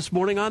follow-up this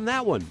morning on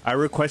that one. I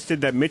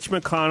requested that Mitch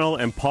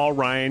McConnell and Paul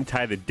Ryan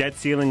tie the debt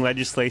ceiling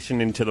legislation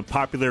into the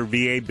popular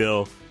VA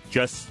bill,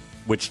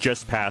 which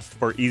just passed,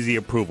 for easy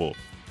approval.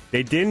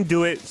 They didn't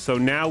do it, so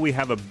now we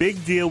have a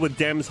big deal with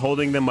Dems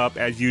holding them up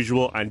as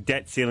usual on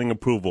debt ceiling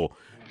approval.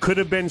 Could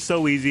have been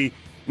so easy.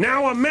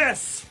 Now a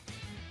mess!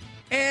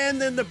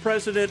 And then the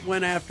president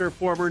went after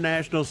former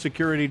National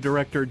Security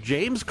Director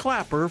James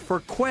Clapper for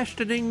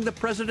questioning the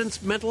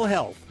president's mental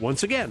health.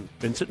 Once again,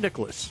 Vincent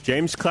Nicholas.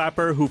 James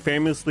Clapper, who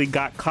famously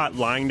got caught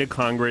lying to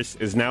Congress,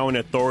 is now an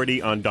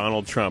authority on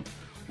Donald Trump.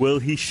 Will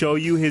he show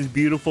you his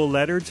beautiful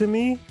letter to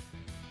me?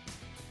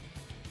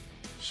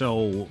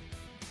 So,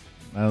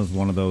 that was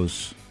one of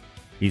those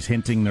He's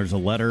hinting there's a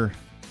letter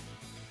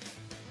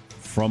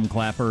from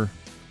Clapper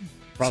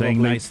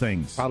saying nice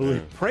things. Probably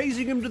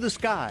praising him to the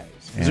skies.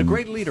 He's a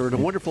great leader and a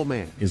wonderful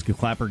man. Is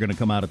Clapper going to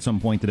come out at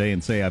some point today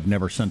and say, I've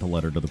never sent a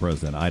letter to the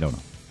president? I don't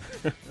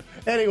know.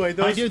 Anyway,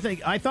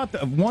 I thought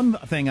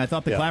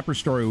the Clapper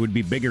story would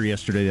be bigger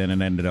yesterday than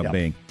it ended up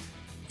being.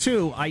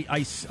 Two,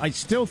 I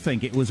still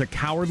think it was a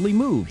cowardly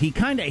move. He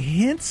kind of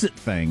hints at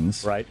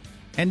things, right,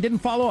 and didn't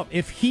follow up.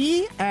 If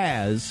he,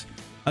 as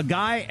a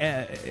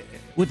guy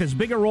with as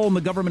big a role in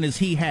the government as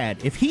he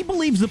had, if he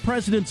believes the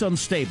president's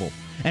unstable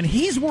and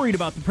he's worried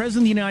about the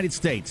president of the United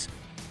States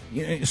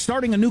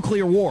starting a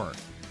nuclear war,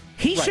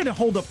 he should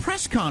hold a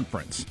press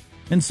conference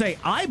and say,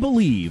 I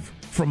believe,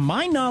 from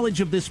my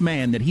knowledge of this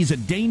man, that he's a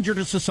danger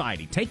to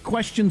society. Take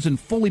questions and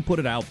fully put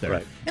it out there.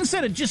 Right.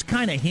 Instead of just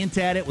kind of hint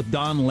at it with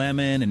Don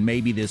Lemon and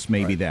maybe this,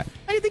 maybe that.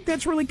 I think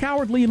that's really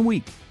cowardly and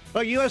weak.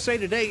 Well, USA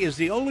Today is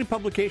the only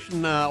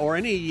publication or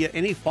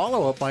any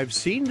follow-up I've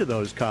seen to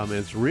those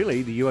comments,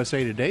 really, the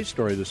USA Today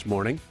story this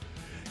morning.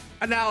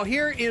 Now,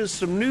 here is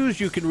some news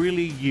you can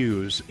really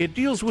use. It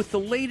deals with the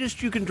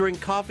latest you can drink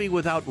coffee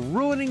without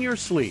ruining your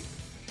sleep.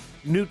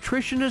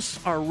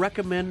 Nutritionists are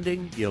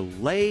recommending you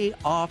lay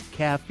off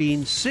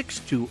caffeine 6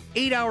 to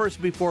 8 hours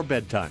before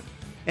bedtime.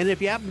 And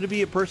if you happen to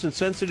be a person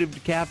sensitive to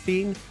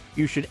caffeine,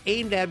 you should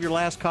aim to have your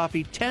last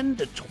coffee 10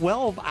 to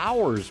 12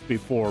 hours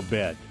before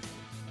bed.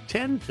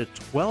 10 to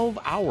 12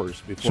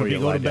 hours before so if you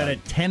go to bed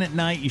at 10 at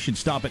night, you should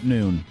stop at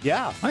noon.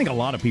 Yeah. I think a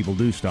lot of people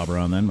do stop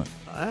around then. But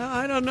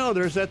I don't know.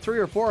 There's that 3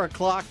 or 4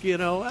 o'clock,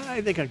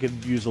 I think I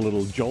could use a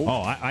little jolt.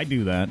 Oh, I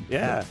do that.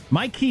 Yeah.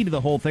 My key to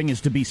the whole thing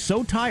is to be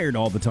so tired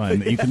all the time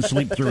that you can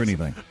sleep through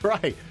anything.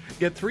 Right.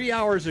 Get 3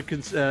 hours of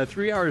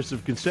 3 hours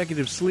of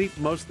consecutive sleep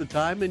most of the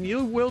time, and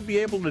you will be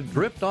able to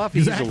drift off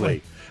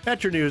easily.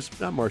 That's your news.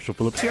 I'm Marshall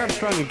Phillips. The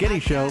Armstrong and Getty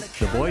Show,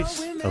 the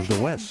voice of the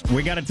West.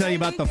 We got to tell you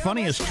about the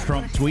funniest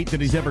Trump tweet that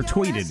he's ever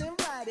tweeted.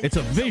 It's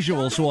a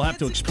visual, so we'll have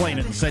to explain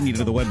it and send you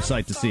to the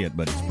website to see it,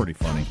 but it's pretty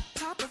funny.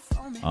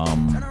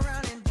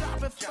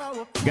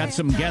 Got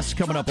some guests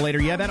coming up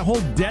later. Yeah, that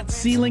whole debt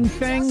ceiling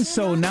thing,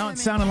 so now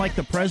it's sounding like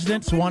the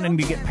president's wanting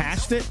to get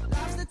past it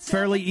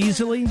fairly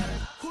easily.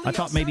 I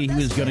thought maybe he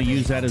was going to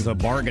use that as a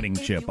bargaining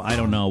chip. I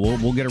don't know.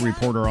 We'll get a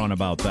reporter on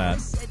about that.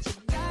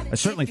 I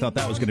certainly thought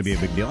that was going to be a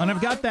big deal. And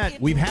I've got that.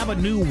 We have a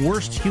new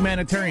worst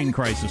humanitarian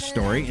crisis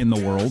story in the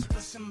world.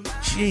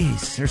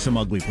 Jeez, there's some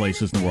ugly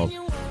places in the world.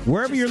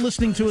 Wherever you're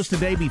listening to us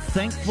today, be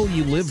thankful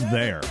you live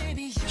there.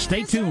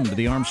 Stay tuned to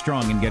the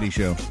Armstrong and Getty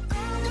Show.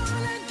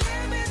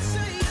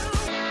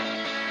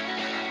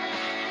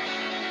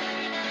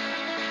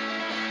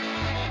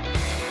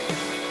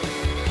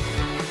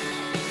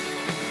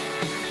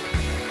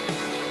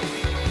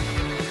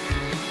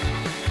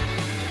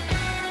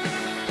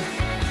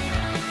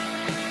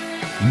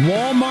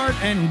 Walmart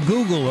and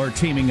Google are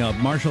teaming up.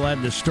 Marshall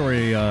had this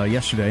story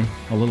yesterday,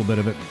 a little bit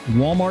of it.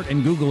 Walmart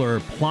and Google are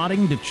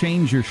plotting to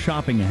change your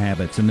shopping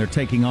habits, and they're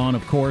taking on,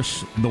 of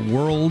course, the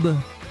world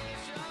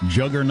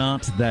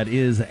juggernaut that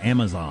is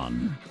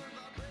Amazon.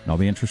 I'll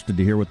be interested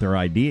to hear what their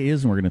idea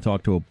is, and we're going to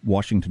talk to a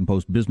Washington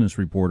Post business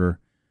reporter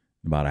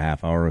in about a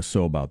half hour or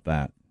so about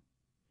that.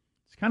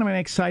 It's kind of an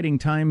exciting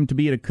time to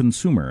be a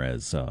consumer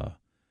as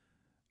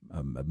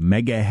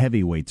mega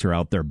heavyweights are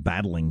out there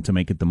battling to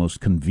make it the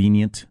most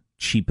convenient,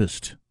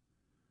 cheapest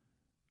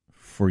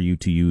for you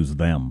to use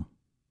them.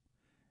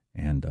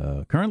 And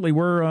currently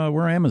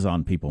we're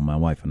Amazon people, my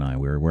wife and I.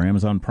 We're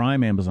Amazon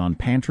Prime, Amazon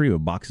Pantry. We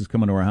have boxes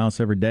coming to our house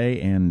every day,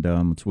 and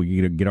so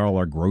we get all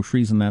our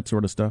groceries and that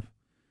sort of stuff.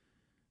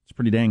 It's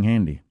pretty dang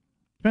handy.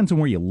 Depends on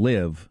where you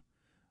live,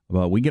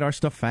 but we get our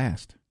stuff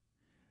fast.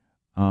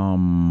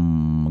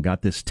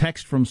 Got this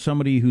text from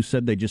somebody who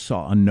said they just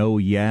saw a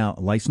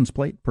license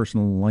plate,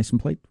 personal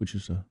license plate, which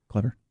is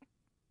clever.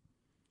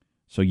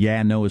 So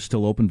no is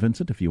still open,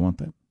 Vincent, if you want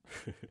that.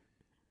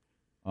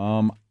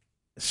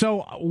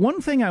 So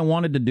one thing I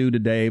wanted to do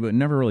today, but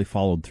never really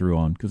followed through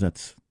on, because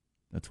that's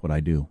what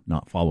I do,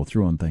 not follow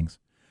through on things.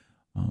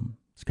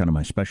 It's kind of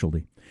my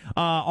specialty.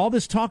 All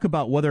this talk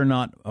about whether or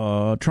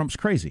not Trump's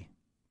crazy.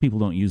 People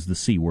don't use the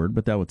C word,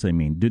 but that's what they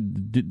mean.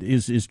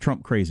 Is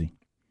Trump crazy?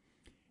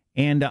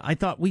 And I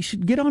thought we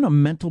should get on a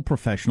mental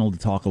professional to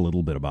talk a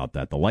little bit about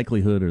that, the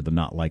likelihood or the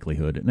not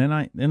likelihood.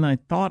 And then I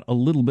thought a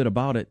little bit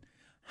about it.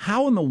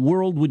 How in the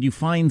world would you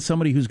find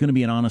somebody who's going to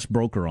be an honest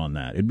broker on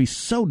that? It'd be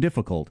so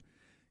difficult,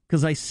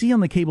 because I see on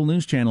the cable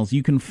news channels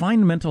you can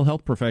find mental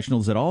health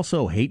professionals that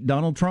also hate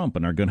Donald Trump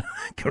and are going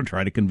to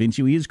try to convince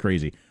you he is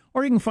crazy.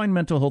 Or you can find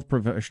mental health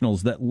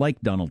professionals that like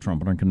Donald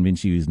Trump and are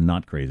convinced you he's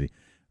not crazy.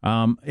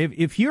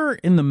 If you're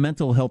in the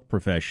mental health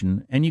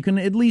profession and you can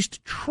at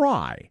least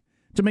try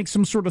to make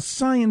some sort of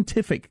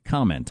scientific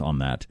comment on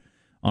that,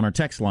 on our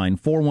text line,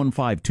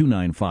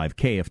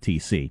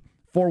 415-295-KFTC.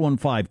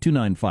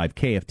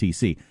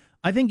 415-295-KFTC.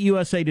 I think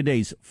USA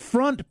Today's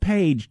front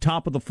page,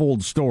 top of the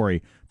fold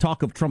story,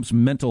 talk of Trump's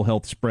mental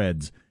health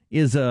spreads,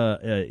 is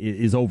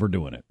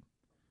overdoing it.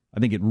 I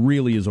think it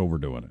really is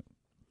overdoing it.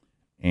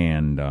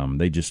 And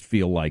they just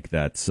feel like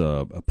that's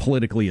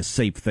politically a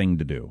safe thing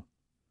to do.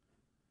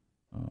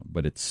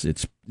 But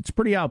it's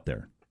pretty out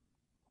there.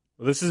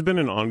 Well, this has been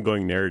an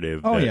ongoing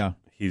narrative. Oh, that yeah.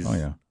 He's Oh,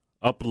 yeah.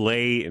 up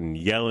late and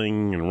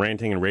yelling and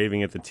ranting and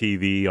raving at the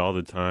TV all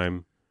the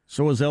time.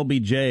 So was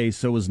LBJ.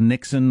 So was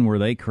Nixon. Were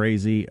they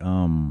crazy?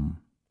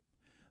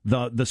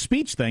 The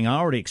speech thing, I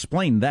already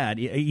explained that.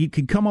 You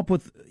could come up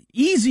with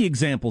easy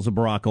examples of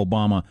Barack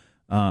Obama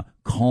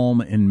calm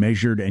and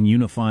measured and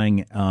unifying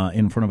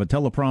in front of a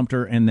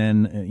teleprompter, and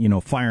then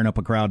firing up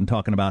a crowd and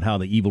talking about how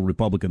the evil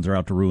Republicans are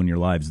out to ruin your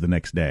lives the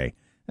next day.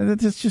 And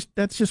that's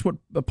just what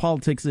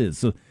politics is.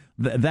 So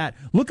that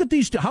look at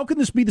these. How can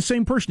this be the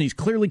same person? He's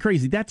clearly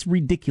crazy. That's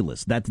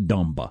ridiculous. That's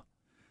dumba.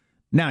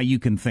 Now you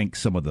can think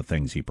some of the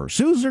things he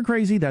pursues are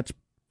crazy. That's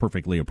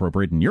perfectly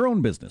appropriate in your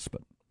own business.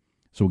 But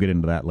so we'll get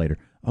into that later.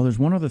 Oh, there's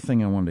one other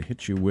thing I wanted to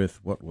hit you with.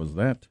 What was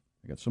that?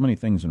 I got so many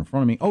things in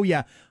front of me. Oh,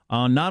 yeah.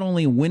 Not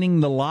only winning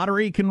the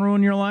lottery can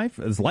ruin your life,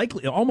 it's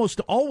likely almost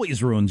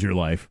always ruins your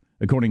life,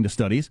 according to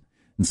studies.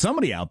 And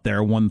somebody out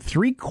there won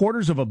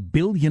 $750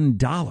 million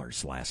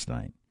last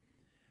night.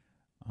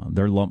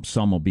 Their lump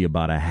sum will be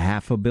about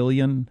 $500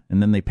 million,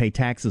 and then they pay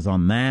taxes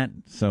on that.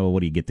 So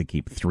what do you get to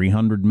keep?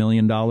 $300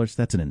 million?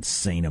 That's an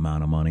insane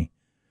amount of money.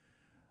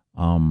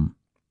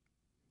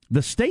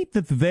 The state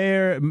that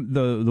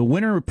the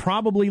winner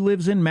probably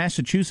lives in,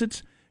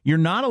 Massachusetts, you're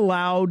not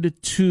allowed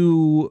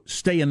to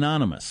stay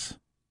anonymous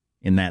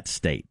in that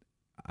state.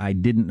 I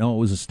didn't know it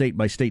was a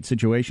state-by-state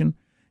situation.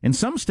 In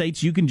some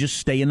states, you can just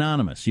stay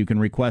anonymous. You can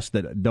request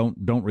that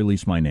don't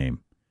release my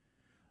name.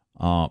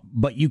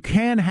 But you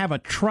can have a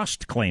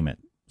trust claim it.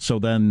 So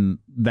then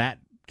that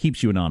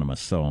keeps you anonymous.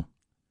 So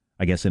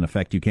I guess, in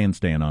effect, you can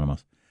stay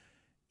anonymous.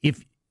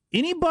 If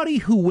anybody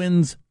who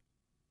wins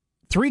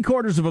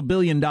 $750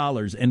 million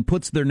and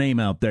puts their name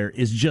out there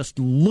is just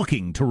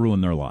looking to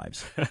ruin their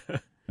lives.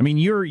 I mean,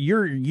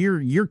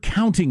 you're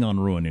counting on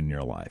ruining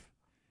your life.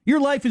 Your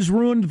life is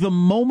ruined the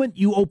moment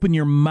you open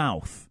your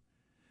mouth.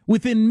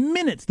 Within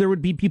minutes, there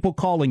would be people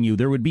calling you.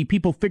 There would be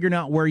people figuring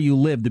out where you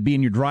live to be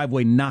in your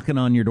driveway, knocking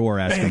on your door,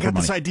 asking for money. I got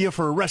this idea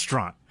for a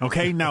restaurant,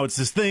 okay? Now it's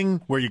this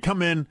thing where you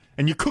come in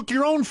and you cook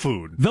your own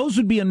food. Those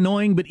would be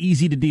annoying but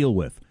easy to deal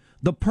with.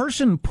 The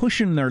person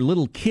pushing their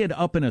little kid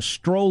up in a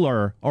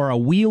stroller or a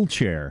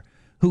wheelchair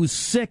who's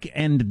sick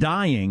and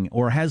dying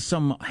or has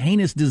some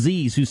heinous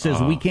disease who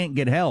says, we can't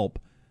get help,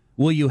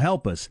 will you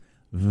help us?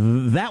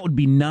 That would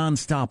be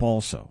nonstop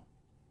also.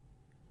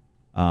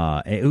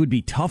 It would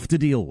be tough to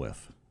deal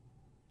with.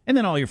 And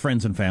then all your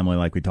friends and family,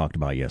 like we talked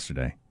about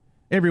yesterday.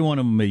 Every one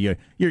of them,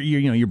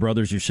 your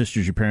brothers, your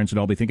sisters, your parents would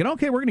all be thinking,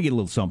 okay, we're going to get a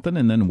little something,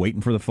 and then waiting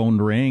for the phone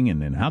to ring,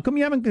 and then how come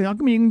you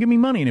didn't give me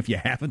money? And if you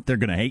haven't, they're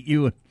going to hate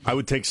you. I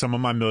would take some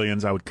of my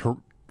millions. I would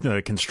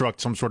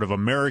construct some sort of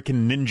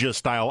American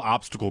Ninja-style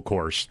obstacle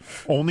course.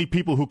 Only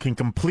people who can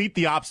complete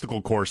the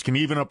obstacle course can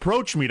even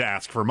approach me to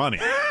ask for money.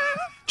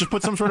 Just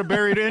put some sort of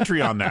barrier to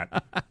entry on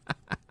that.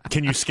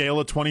 Can you scale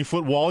a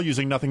 20-foot wall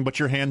using nothing but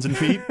your hands and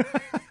feet?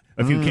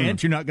 If you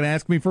can't, you're not going to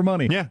ask me for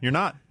money. Yeah, you're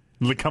not.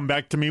 Come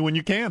back to me when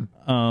you can.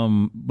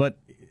 But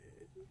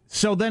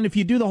so then if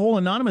you do the whole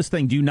anonymous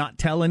thing, do you not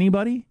tell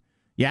anybody?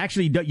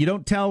 You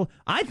don't tell.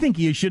 I think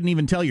you shouldn't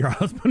even tell your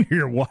husband or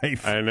your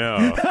wife. I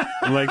know.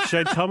 I'm like,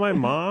 should I tell my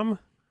mom?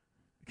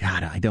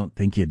 God, I don't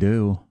think you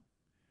do.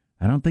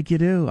 I don't think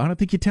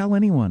you tell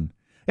anyone.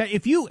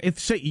 If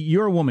say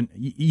you're a woman,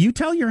 you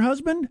tell your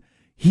husband,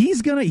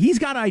 he's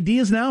got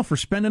ideas now for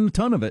spending a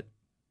ton of it.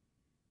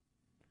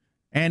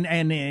 And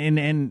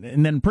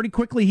then pretty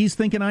quickly he's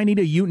thinking, I need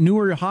a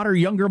newer, hotter,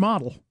 younger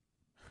model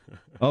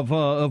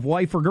of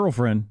wife or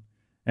girlfriend.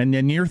 And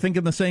then you're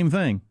thinking the same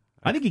thing.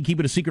 I think you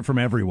keep it a secret from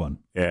everyone.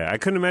 Yeah, I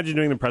couldn't imagine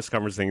doing the press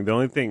conference thing. The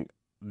only thing,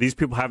 these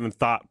people haven't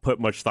put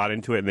much thought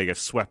into it, and they get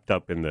swept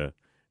up in the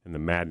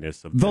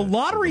madness of the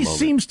lottery.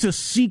 Seems to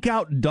seek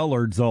out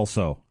dullards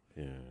also.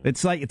 Yeah.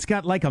 It's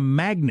got like a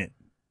magnet.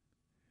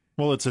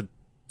 Well, it's a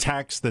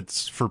tax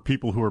that's for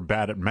people who are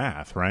bad at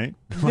math, right?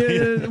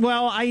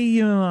 Well,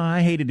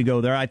 I hated to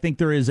go there. I think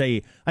there is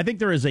a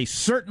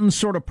certain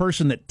sort of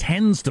person that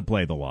tends to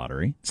play the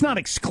lottery. It's not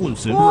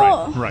exclusive,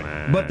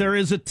 right? But there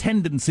is a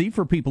tendency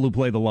for people who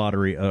play the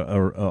lottery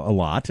a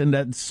lot, and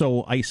that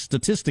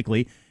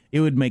statistically, it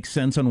would make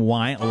sense on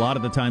why a lot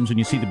of the times when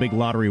you see the big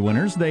lottery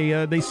winners,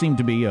 they seem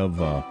to be of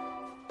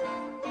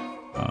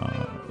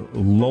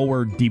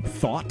lower deep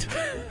thought.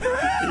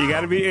 You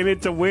got to be in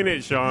it to win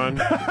it,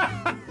 Sean.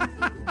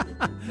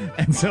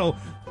 And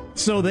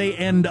so they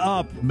end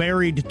up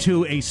married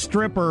to a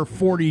stripper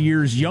 40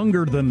 years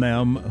younger than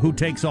them who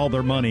takes all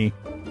their money,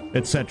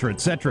 etc.,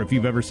 etc., if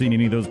you've ever seen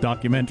any of those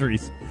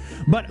documentaries.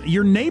 But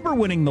your neighbor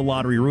winning the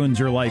lottery ruins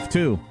your life,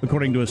 too,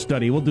 according to a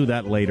study. We'll do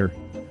that later.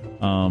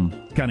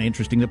 Kind of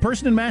interesting. The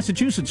person in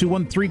Massachusetts who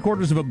won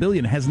 $750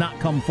 million has not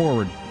come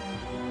forward.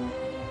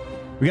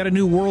 We got a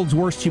new world's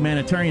worst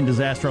humanitarian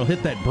disaster. I'll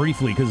hit that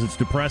briefly because it's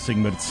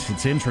depressing, but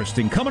it's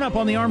interesting. Coming up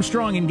on the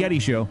Armstrong and Getty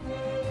Show.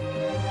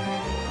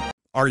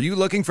 Are you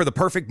looking for the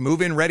perfect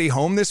move-in ready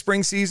home this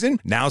spring season?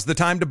 Now's the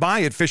time to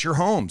buy at Fisher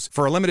Homes.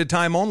 For a limited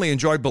time only,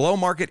 enjoy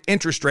below-market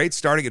interest rates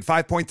starting at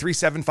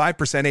 5.375%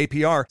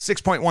 APR,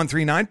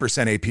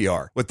 6.139%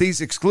 APR. With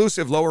these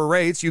exclusive lower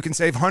rates, you can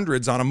save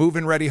hundreds on a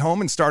move-in ready home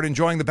and start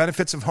enjoying the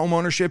benefits of home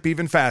ownership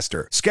even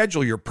faster.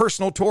 Schedule your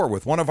personal tour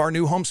with one of our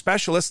new home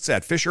specialists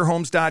at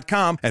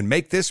FisherHomes.com and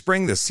make this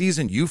spring the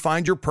season you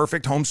find your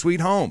perfect home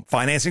sweet home.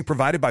 Financing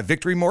provided by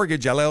Victory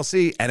Mortgage,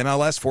 LLC,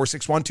 NMLS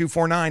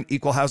 461249,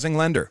 Equal Housing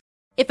Lender.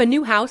 If a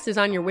new house is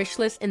on your wish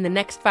list in the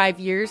next 5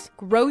 years,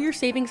 grow your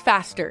savings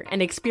faster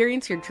and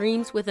experience your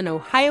dreams with an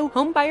Ohio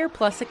Homebuyer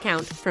Plus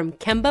account from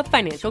Kemba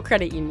Financial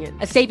Credit Union.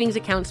 A savings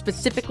account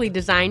specifically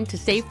designed to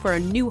save for a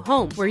new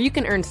home where you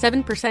can earn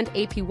 7%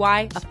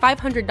 APY,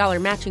 a $500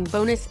 matching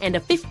bonus, and a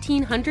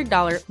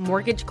 $1,500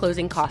 mortgage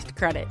closing cost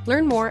credit.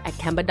 Learn more at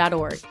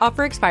Kemba.org.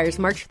 Offer expires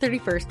March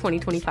 31st,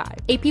 2025.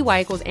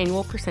 APY equals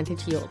annual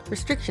percentage yield.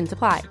 Restrictions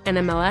apply.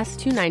 NMLS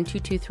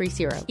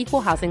 292230.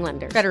 Equal housing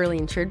lender. Federally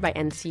insured by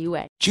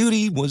NCUA.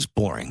 Judy was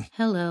boring.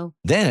 Hello.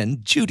 Then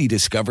Judy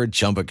discovered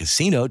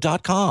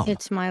ChumbaCasino.com.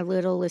 It's my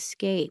little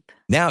escape.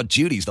 Now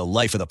Judy's the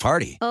life of the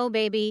party. Oh,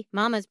 baby,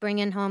 mama's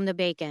bringing home the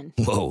bacon.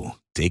 Whoa,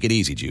 take it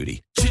easy,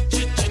 Judy.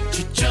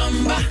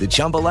 The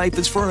Chumba life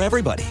is for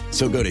everybody.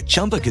 So go to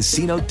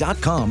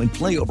ChumbaCasino.com and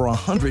play over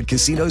 100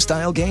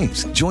 casino-style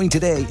games. Join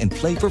today and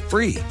play for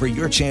free for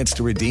your chance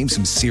to redeem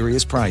some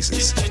serious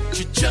prizes.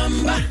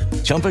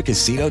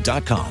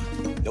 ChumbaCasino.com.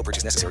 No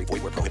purchase necessary.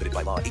 Void where prohibited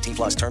by law. 18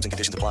 plus terms and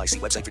conditions apply. See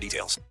website for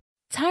details.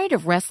 Tired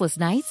of restless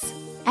nights?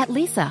 At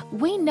Leesa,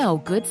 we know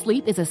good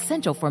sleep is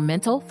essential for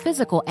mental,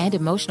 physical, and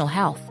emotional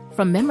health.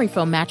 From memory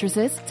foam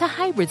mattresses to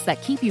hybrids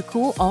that keep you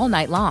cool all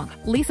night long,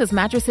 Leesa's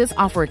mattresses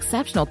offer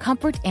exceptional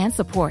comfort and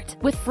support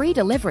with free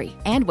delivery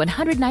and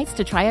 100 nights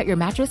to try out your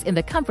mattress in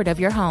the comfort of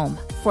your home.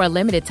 For a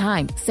limited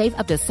time, save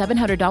up to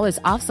 $700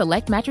 off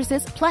select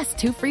mattresses plus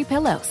 2 free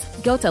pillows.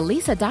 Go to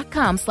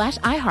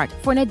Leesa.com/iHeart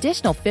for an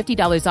additional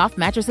 $50 off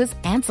mattresses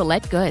and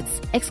select goods.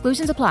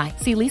 Exclusions apply.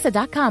 See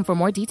Leesa.com for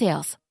more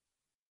details.